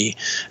bent knee.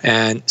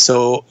 And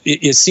so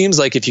it seems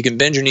like if you can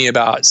bend your knee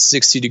about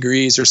 60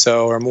 degrees or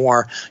so or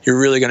more, you're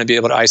really going to be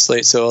able to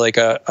isolate. So like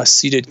a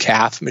seated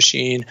calf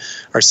machine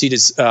or seated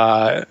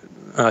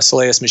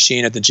soleus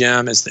machine at the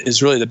gym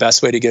is really the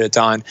best way to get it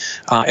done.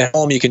 At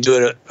home, you can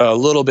do it a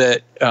little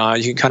bit.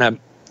 You can kind of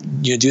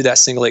do that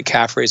single leg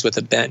calf raise with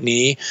a bent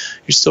knee.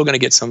 You're still going to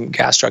get some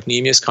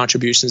gastrocnemius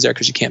contributions there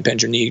because you can't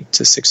bend your knee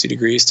to 60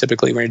 degrees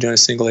typically when you're doing a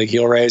single leg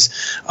heel raise.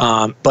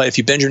 But if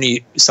you bend your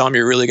knee some,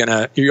 you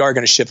are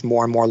going to shift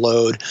more and more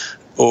load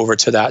over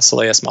to that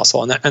soleus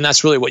muscle, and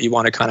that's really what you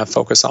want to kind of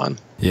focus on.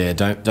 Yeah,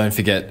 don't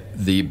forget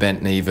the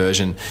bent knee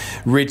version.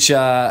 Rich,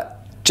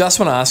 just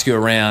want to ask you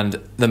around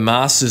the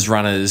masters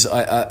runners.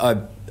 I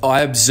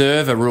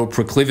observe a real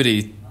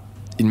proclivity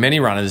in many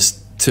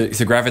runners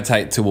to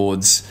gravitate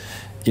towards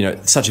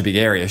such a big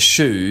area,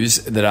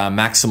 shoes that are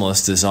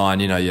maximalist design,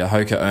 your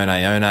Hoka One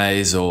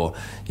or,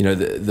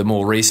 the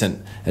more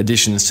recent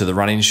additions to the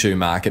running shoe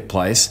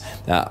marketplace.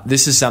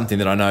 This is something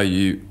that I know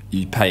you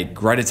pay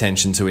great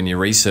attention to in your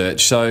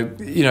research. So,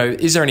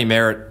 is there any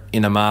merit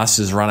in a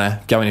masters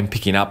runner going and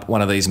picking up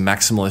one of these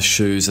maximalist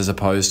shoes as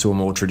opposed to a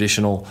more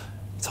traditional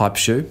type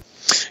shoe?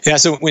 Yeah,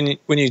 so when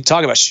you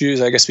talk about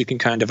shoes, I guess we can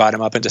kind of divide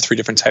them up into 3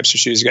 different types of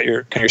shoes. You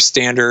got your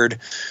standard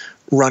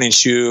running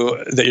shoe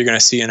that you're going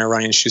to see in a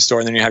running shoe store,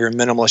 and then you have your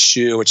minimalist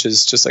shoe, which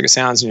is just like it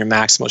sounds, and your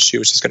maximalist shoe,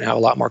 which is going to have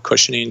a lot more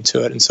cushioning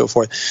to it and so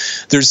forth.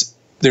 There's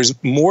there's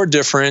more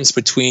difference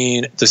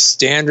between the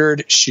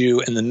standard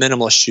shoe and the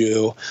minimalist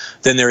shoe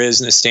than there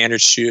is in the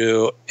standard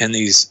shoe and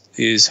these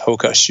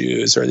Hoka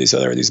shoes or these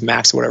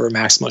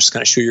maximalist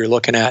kind of shoe you're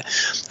looking at.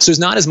 So there's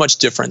not as much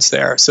difference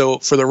there. So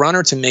for the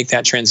runner to make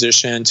that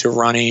transition to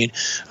running in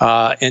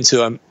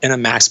a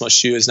maximalist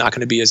shoe is not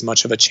going to be as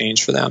much of a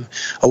change for them.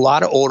 A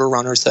lot of older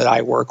runners that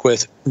I work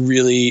with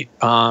really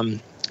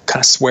kind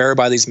of swear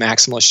by these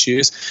maximalist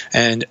shoes.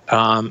 And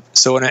I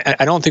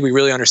don't think we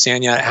really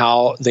understand yet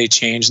how they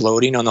change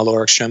loading on the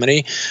lower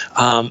extremity.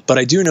 But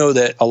I do know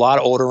that a lot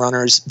of older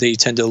runners, they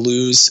tend to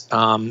lose,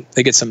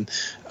 they get some,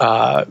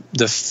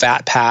 the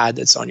fat pad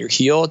that's on your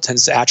heel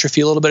tends to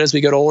atrophy a little bit as we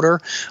get older.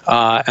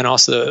 And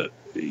also,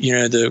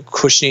 the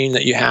cushioning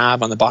that you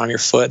have on the bottom of your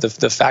foot,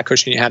 the fat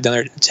cushioning you have down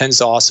there tends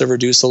to also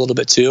reduce a little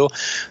bit too.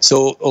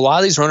 So a lot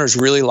of these runners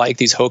really like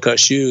these Hoka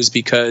shoes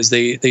because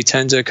they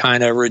tend to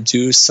kind of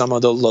reduce some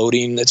of the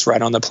loading that's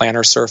right on the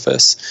plantar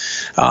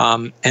surface.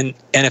 And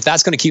if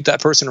that's going to keep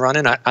that person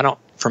running, I don't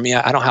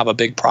have a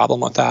big problem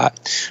with that.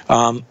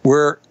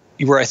 Where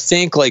I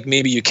think like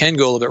maybe you can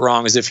go a little bit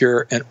wrong is if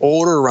you're an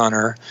older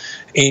runner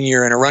and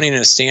you're running in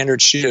a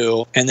standard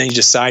shoe and then you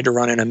decide to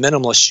run in a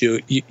minimalist shoe,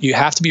 you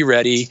have to be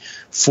ready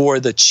for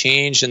the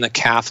change in the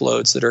calf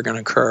loads that are going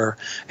to occur.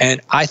 And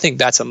I think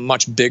that's a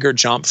much bigger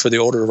jump for the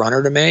older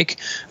runner to make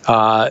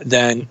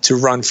than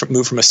to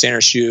move from a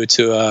standard shoe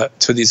to one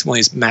of these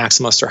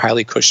maximalist or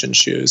highly cushioned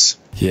shoes.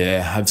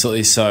 Yeah,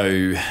 absolutely.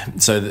 So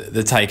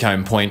the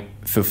take-home point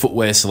for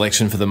footwear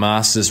selection for the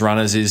Masters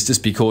runners is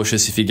just be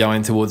cautious if you're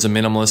going towards a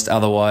minimalist.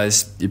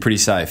 Otherwise, you're pretty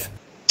safe.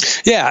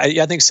 Yeah,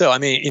 I think so. I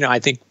mean, I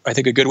think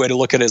a good way to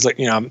look at it is like,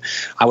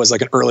 I was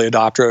like an early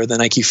adopter of the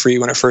Nike Free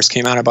when it first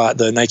came out. About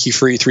the Nike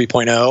Free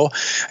 3.0,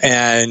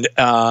 and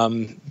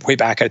way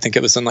back, I think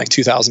it was in like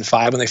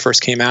 2005 when they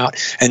first came out,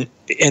 and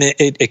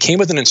it came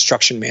with an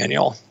instruction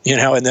manual,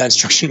 and the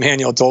instruction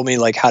manual told me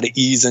like how to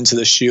ease into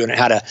the shoe, and it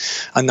had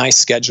a nice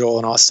schedule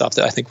and all stuff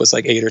that I think was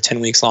like 8 or 10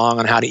 weeks long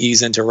on how to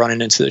ease into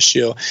running into the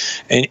shoe,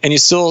 and you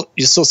still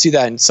see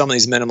that in some of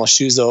these minimal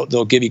shoes.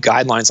 They'll give you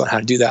guidelines on how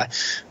to do that,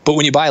 but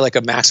when you buy like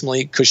a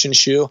maximally cushioned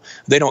shoe,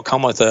 they don't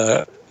come with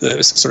the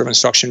sort of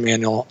instruction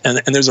manual, and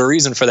there's a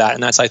reason for that,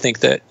 and that's I think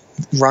that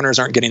runners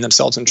aren't getting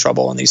themselves in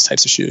trouble in these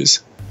types of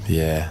shoes.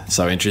 Yeah,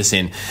 so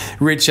interesting.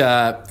 Rich,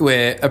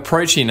 we're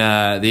approaching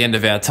the end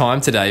of our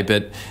time today,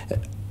 but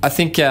I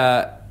think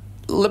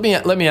let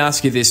me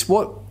ask you this: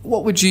 what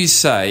would you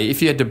say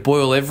if you had to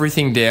boil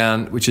everything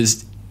down, which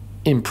is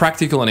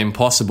impractical and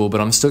impossible,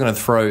 but I'm still going to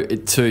throw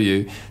it to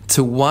you,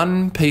 to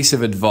one piece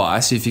of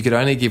advice? If you could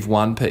only give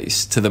one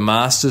piece to the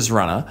Masters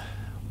runner,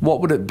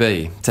 what would it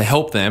be to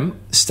help them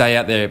stay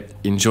out there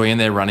enjoying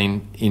their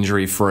running,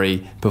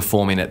 injury-free,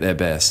 performing at their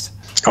best?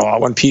 Oh,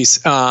 one piece.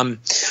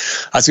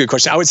 That's a good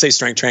question. I would say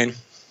strength train.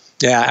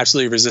 Yeah,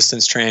 absolutely.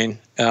 Resistance train,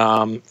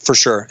 for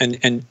sure.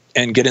 And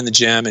get in the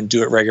gym and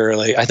do it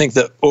regularly. I think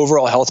the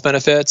overall health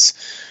benefits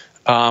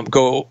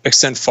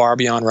extend far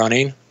beyond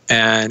running.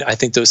 And I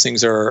think those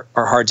things are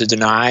hard to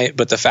deny.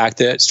 But the fact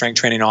that strength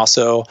training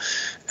also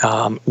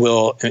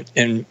will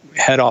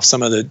head off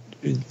some of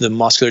the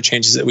muscular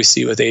changes that we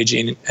see with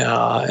aging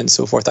and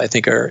so forth, I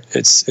think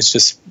it's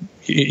just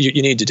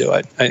you need to do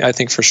it. I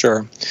think for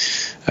sure.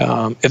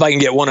 If I can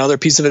get one other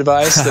piece of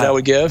advice that I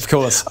would give, of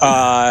course,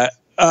 I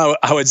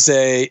would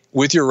say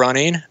with your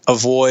running,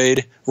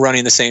 avoid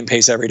running the same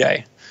pace every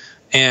day,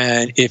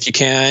 and if you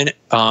can,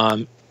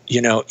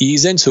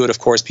 ease into it. Of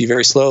course, be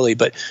very slowly,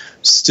 but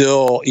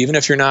still, even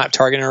if you're not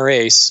targeting a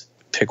race,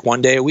 pick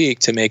one day a week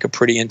to make a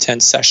pretty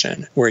intense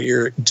session where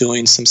you're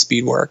doing some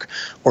speed work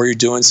or you're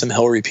doing some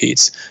hill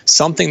repeats,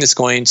 something that's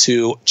going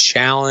to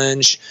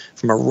challenge,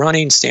 from a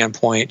running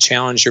standpoint,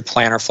 challenge your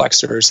plantar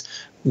flexors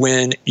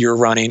when you're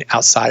running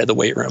outside of the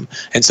weight room.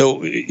 And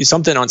so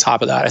something on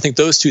top of that, I think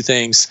those two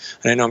things,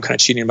 and I know I'm kind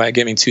of cheating by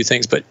giving two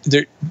things, but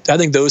I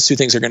think those two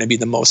things are going to be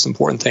the most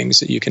important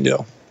things that you can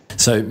do.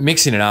 So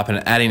mixing it up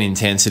and adding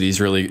intensity is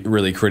really,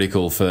 really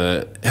critical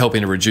for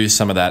helping to reduce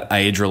some of that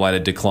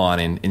age-related decline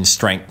in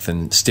strength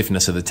and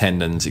stiffness of the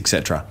tendons,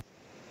 etc.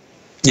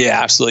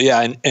 Yeah, absolutely.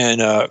 Yeah,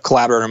 and a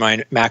collaborator of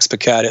mine, Max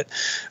Paquette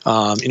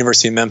at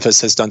University of Memphis,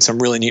 has done some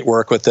really neat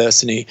work with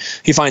this, and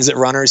he finds that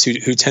runners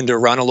who tend to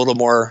run a little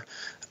more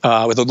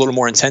with a little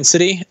more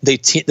intensity, they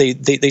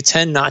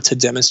tend not to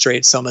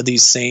demonstrate some of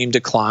these same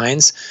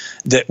declines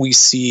that we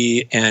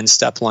see in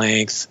step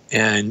length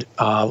and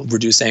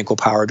reduced ankle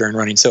power during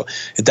running. So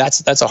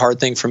that's a hard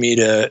thing for me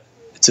to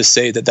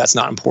say that that's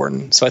not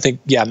important. So I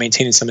think,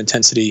 maintaining some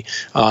intensity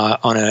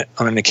on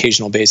an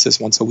occasional basis,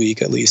 once a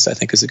week at least, I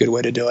think is a good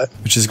way to do it.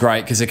 Which is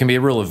great, because there can be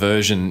a real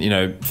aversion,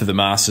 for the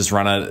Masters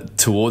runner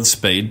towards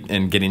speed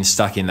and getting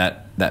stuck in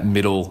that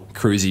middle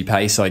cruisy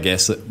pace, I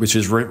guess, which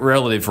is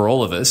relative for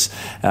all of us.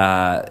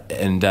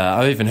 And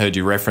I even heard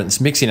you reference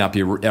mixing up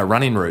our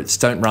running routes.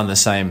 Don't run the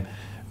same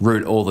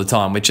route all the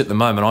time, which at the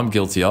moment I'm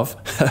guilty of.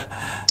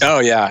 Oh,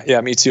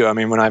 yeah, me too. I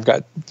mean, when I've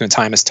got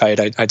time is tight,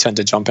 I tend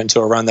to jump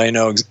into a run that I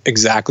know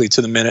exactly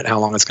to the minute how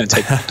long it's going to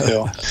take to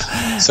do.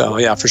 So,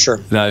 yeah, for sure.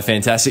 No,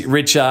 fantastic.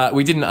 Rich, I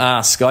didn't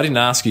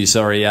ask you,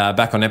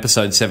 back on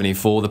episode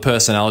 74, the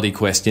personality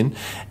question.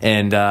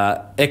 And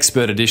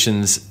expert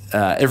editions,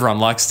 everyone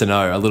likes to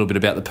know a little bit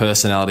about the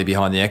personality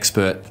behind the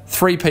expert.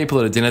 3 people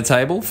at a dinner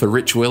table for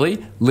Rich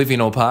Willy, living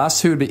or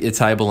past. Who would be at your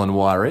table and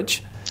why,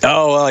 Rich?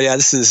 Oh, well, yeah,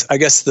 this is, I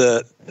guess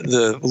the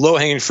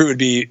low-hanging fruit would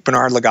be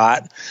Bernard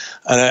Lagat.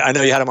 I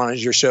know you had him on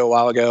your show a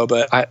while ago,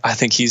 but I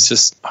think he's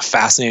just a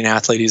fascinating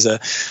athlete. He's a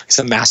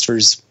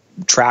Masters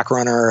track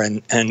runner,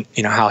 and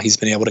you know how he's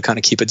been able to kind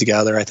of keep it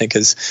together, I think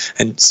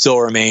and still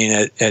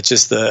remain at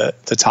just the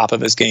top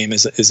of his game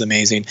is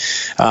amazing.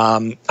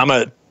 I'm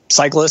a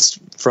cyclist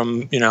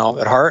from,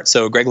 at heart.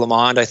 So Greg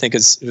LeMond, I think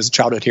was a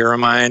childhood hero of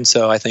mine.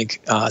 So I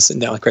think sitting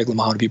down with Greg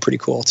LeMond would be pretty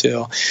cool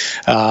too.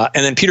 And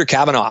then Peter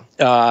Cavanaugh,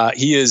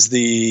 he is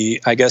the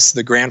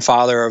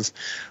grandfather of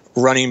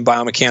running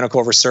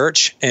biomechanical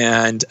research.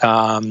 And,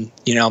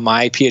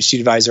 my PhD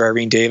advisor,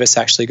 Irene Davis,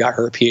 actually got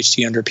her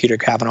PhD under Peter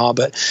Cavanaugh,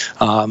 but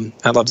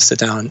I'd love to sit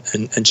down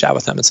and chat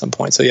with them at some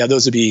point. So yeah,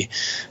 those would be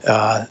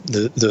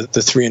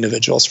the 3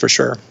 individuals for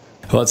sure.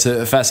 Well, it's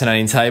a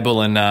fascinating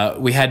table,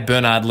 and we had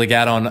Bernard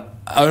Lagat on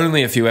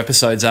only a few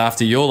episodes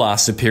after your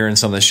last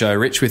appearance on the show,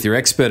 Rich, with your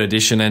expert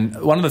edition. And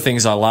one of the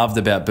things I loved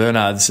about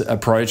Bernard's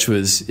approach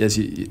was, as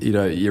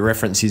you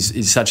reference,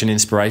 he's such an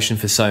inspiration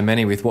for so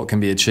many with what can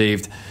be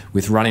achieved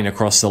with running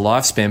across the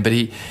lifespan. But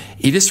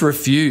he just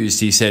refused,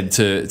 he said,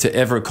 to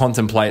ever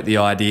contemplate the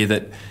idea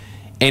that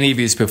any of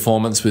his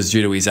performance was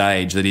due to his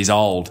age, that he's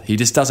old. He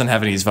just doesn't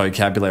have it in his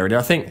vocabulary. And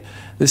I think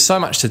there's so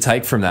much to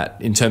take from that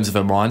in terms of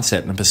a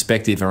mindset and a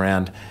perspective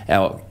around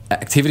our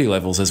activity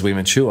levels as we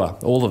mature,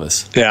 all of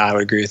us. Yeah, I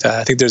would agree with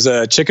that. I think there's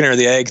a chicken or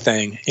the egg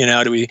thing.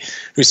 Do we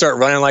start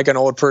running like an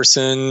old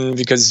person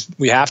because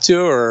we have to,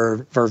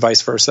 or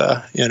vice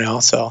versa?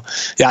 So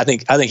yeah, I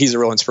think he's a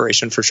real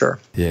inspiration for sure.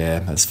 Yeah,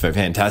 that's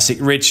fantastic.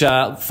 Rich,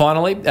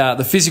 finally,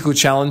 the physical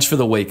challenge for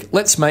the week.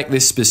 Let's make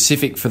this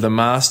specific for the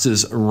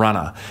Masters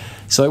runner.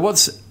 So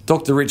what's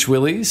Dr. Rich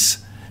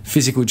Willy's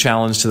physical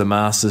challenge to the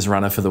Masters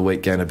runner for the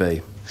week going to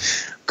be?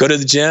 Go to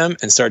the gym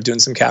and start doing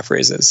some calf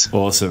raises.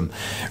 Awesome.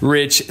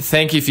 Rich,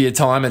 thank you for your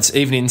time. It's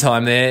evening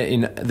time there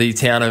in the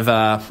town of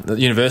the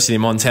University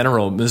of Montana,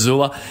 or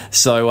Missoula.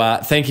 So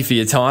thank you for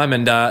your time.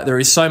 And there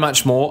is so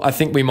much more. I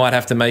think we might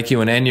have to make you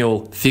an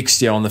annual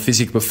fixture on the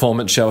Physical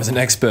Performance Show as an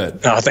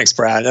expert. Oh, thanks,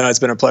 Brad. No, it's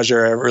been a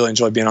pleasure. I really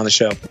enjoyed being on the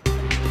show.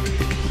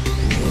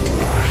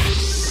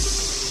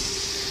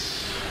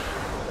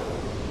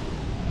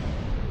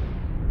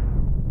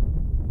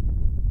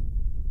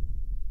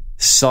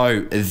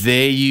 So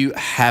there you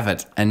have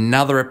it,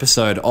 another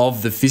episode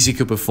of the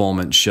Physical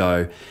Performance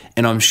Show,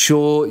 and I'm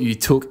sure you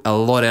took a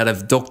lot out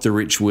of Dr.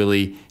 Rich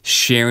Willy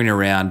sharing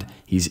around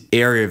his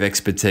area of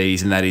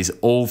expertise, and that is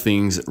all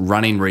things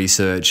running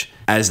research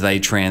as they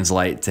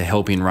translate to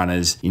helping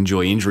runners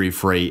enjoy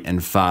injury-free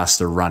and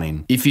faster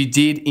running. If you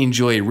did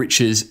enjoy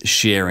Rich's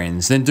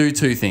share-ins, then do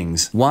 2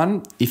 things.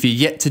 One, if you're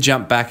yet to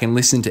jump back and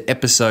listen to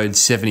episode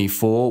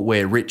 74,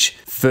 where Rich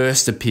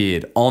first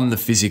appeared on the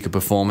Physical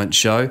Performance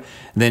Show,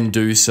 then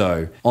do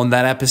so. On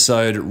that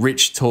episode,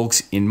 Rich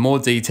talks in more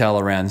detail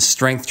around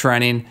strength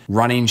training,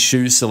 running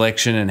shoe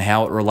selection and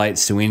how it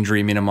relates to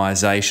injury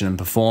minimization and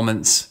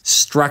performance,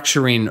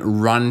 structuring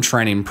run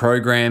training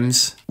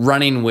programs,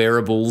 running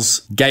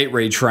wearables, gait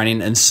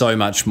retraining, and so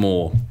much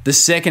more. The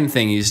second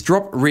thing is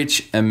drop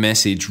Rich a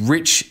message.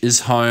 Rich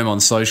is home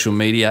on social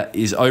media,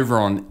 is over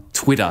on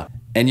Twitter,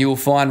 and you will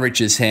find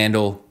Rich's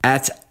handle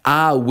at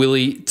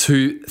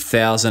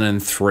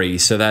rwilly2003.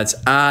 So that's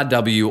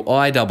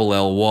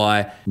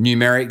RWILLY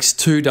numerics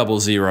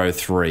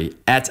 2003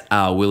 at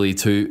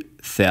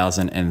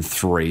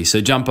rwilly2003.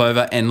 So jump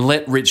over and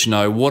let Rich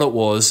know what it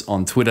was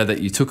on Twitter that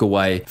you took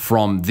away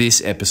from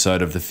this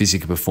episode of the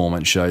Physical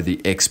Performance Show,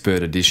 the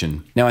Expert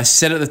Edition. Now, I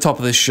said at the top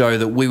of the show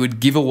that we would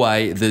give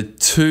away the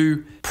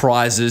 2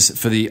 prizes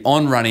for the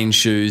On Running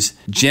shoes,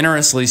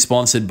 generously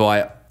sponsored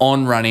by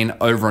On Running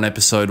over on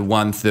episode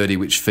 130,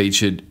 which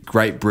featured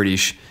Great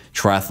British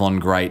triathlon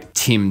great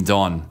Tim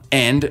Don.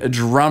 And a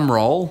drum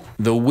roll,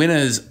 the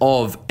winners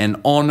of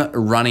an On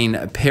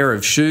Running pair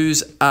of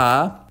shoes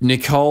are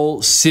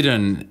Nicole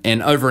Siddon,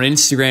 and over on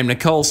Instagram,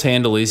 Nicole's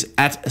handle is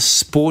at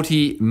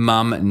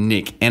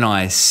SportyMumNick,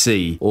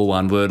 N-I-C, all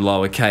one word,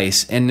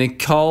 lowercase. And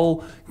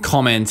Nicole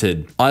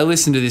commented, I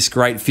listened to this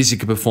great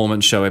Physical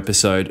Performance Show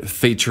episode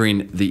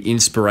featuring the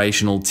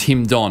inspirational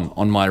Tim Don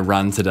on my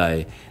run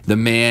today. The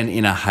man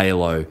in a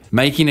halo.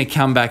 Making a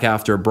comeback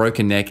after a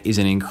broken neck is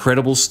an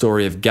incredible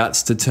story of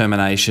guts,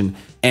 determination,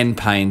 and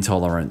pain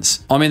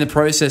tolerance. I'm in the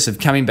process of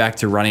coming back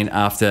to running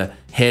after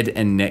head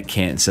and neck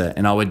cancer,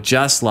 and I would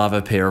just love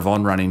a pair of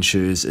On Running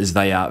shoes as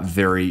they are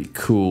very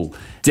cool.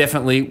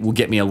 Definitely will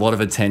get me a lot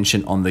of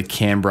attention on the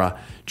Canberra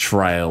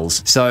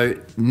trails. So,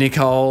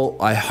 Nicole,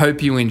 I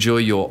hope you enjoy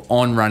your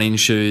On Running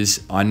shoes.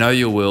 I know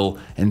you will,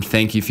 and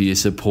thank you for your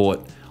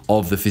support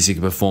of the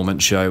Physical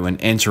Performance Show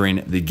and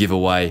entering the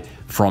giveaway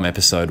from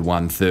episode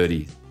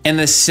 130. And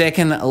the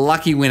second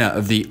lucky winner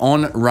of the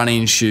On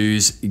Running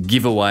Shoes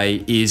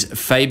giveaway is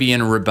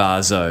Fabian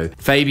Ribazzo.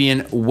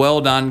 Fabian, well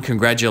done,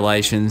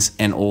 congratulations,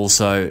 and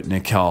also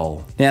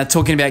Nicole. Now,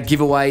 talking about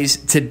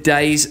giveaways,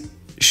 today's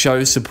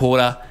show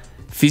supporter,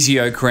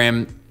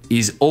 Physiocrem,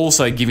 is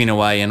also giving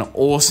away an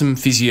awesome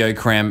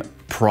Physiocrem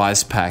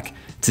prize pack.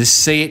 To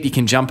see it, you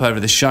can jump over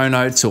the show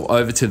notes or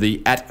over to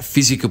the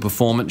 @Physical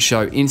Performance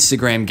Show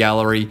Instagram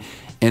gallery,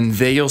 and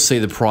there you'll see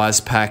the prize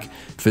pack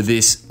for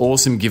this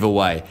awesome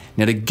giveaway.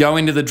 Now, to go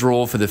into the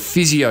draw for the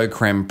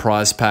Physiocrem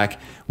prize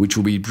pack, which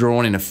will be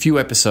drawn in a few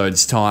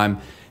episodes' time,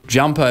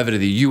 jump over to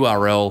the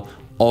URL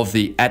of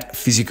the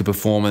 @Physical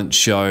Performance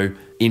Show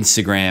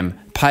Instagram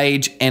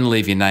page and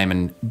leave your name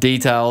and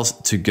details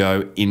to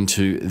go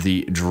into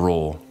the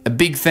draw. A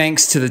big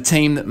thanks to the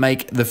team that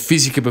make the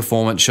Physical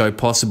Performance Show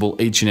possible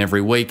each and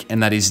every week,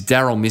 and that is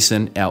Daryl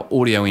Misson, our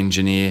audio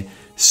engineer,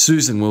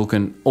 Susan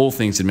Wilkin, all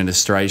things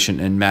administration,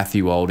 and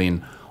Matthew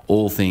Oldin,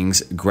 all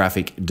things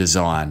graphic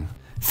design.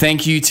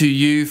 Thank you to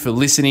you for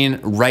listening,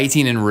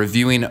 rating and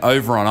reviewing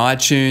over on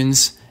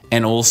iTunes,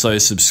 and also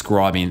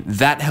subscribing.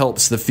 That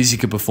helps the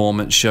Physical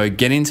Performance Show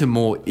get into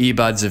more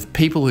earbuds of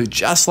people who,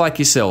 just like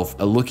yourself,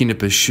 are looking to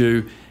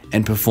pursue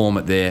and perform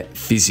at their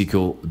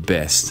physical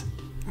best.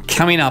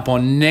 Coming up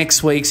on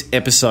next week's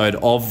episode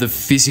of the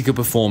Physical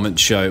Performance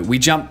Show, we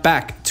jump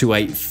back to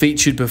a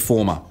featured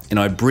performer, and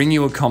I bring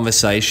you a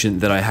conversation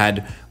that I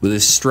had with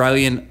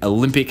Australian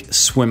Olympic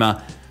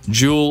swimmer,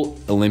 dual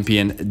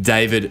Olympian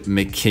David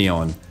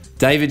McKeon.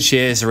 David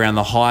shares around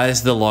the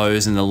highs, the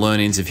lows, and the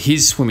learnings of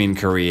his swimming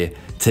career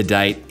to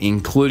date,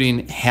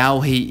 including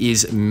how he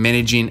is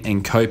managing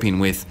and coping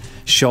with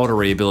shoulder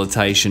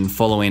rehabilitation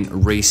following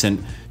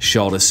recent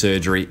shoulder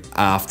surgery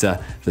after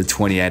the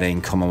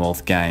 2018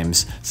 Commonwealth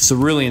Games. It's a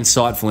really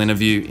insightful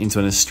interview into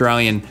an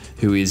Australian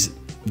who is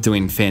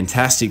doing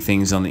fantastic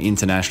things on the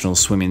international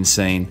swimming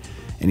scene,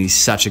 and he's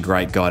such a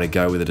great guy to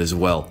go with it as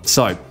well.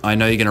 So I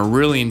know you're going to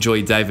really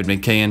enjoy David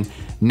McKeon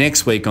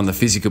next week on the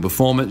Physical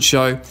Performance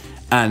Show.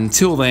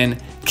 Until then,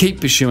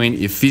 keep pursuing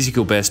your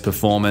physical best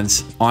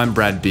performance. I'm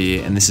Brad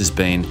Beer, and this has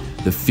been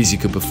the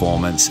Physical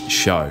Performance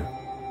Show.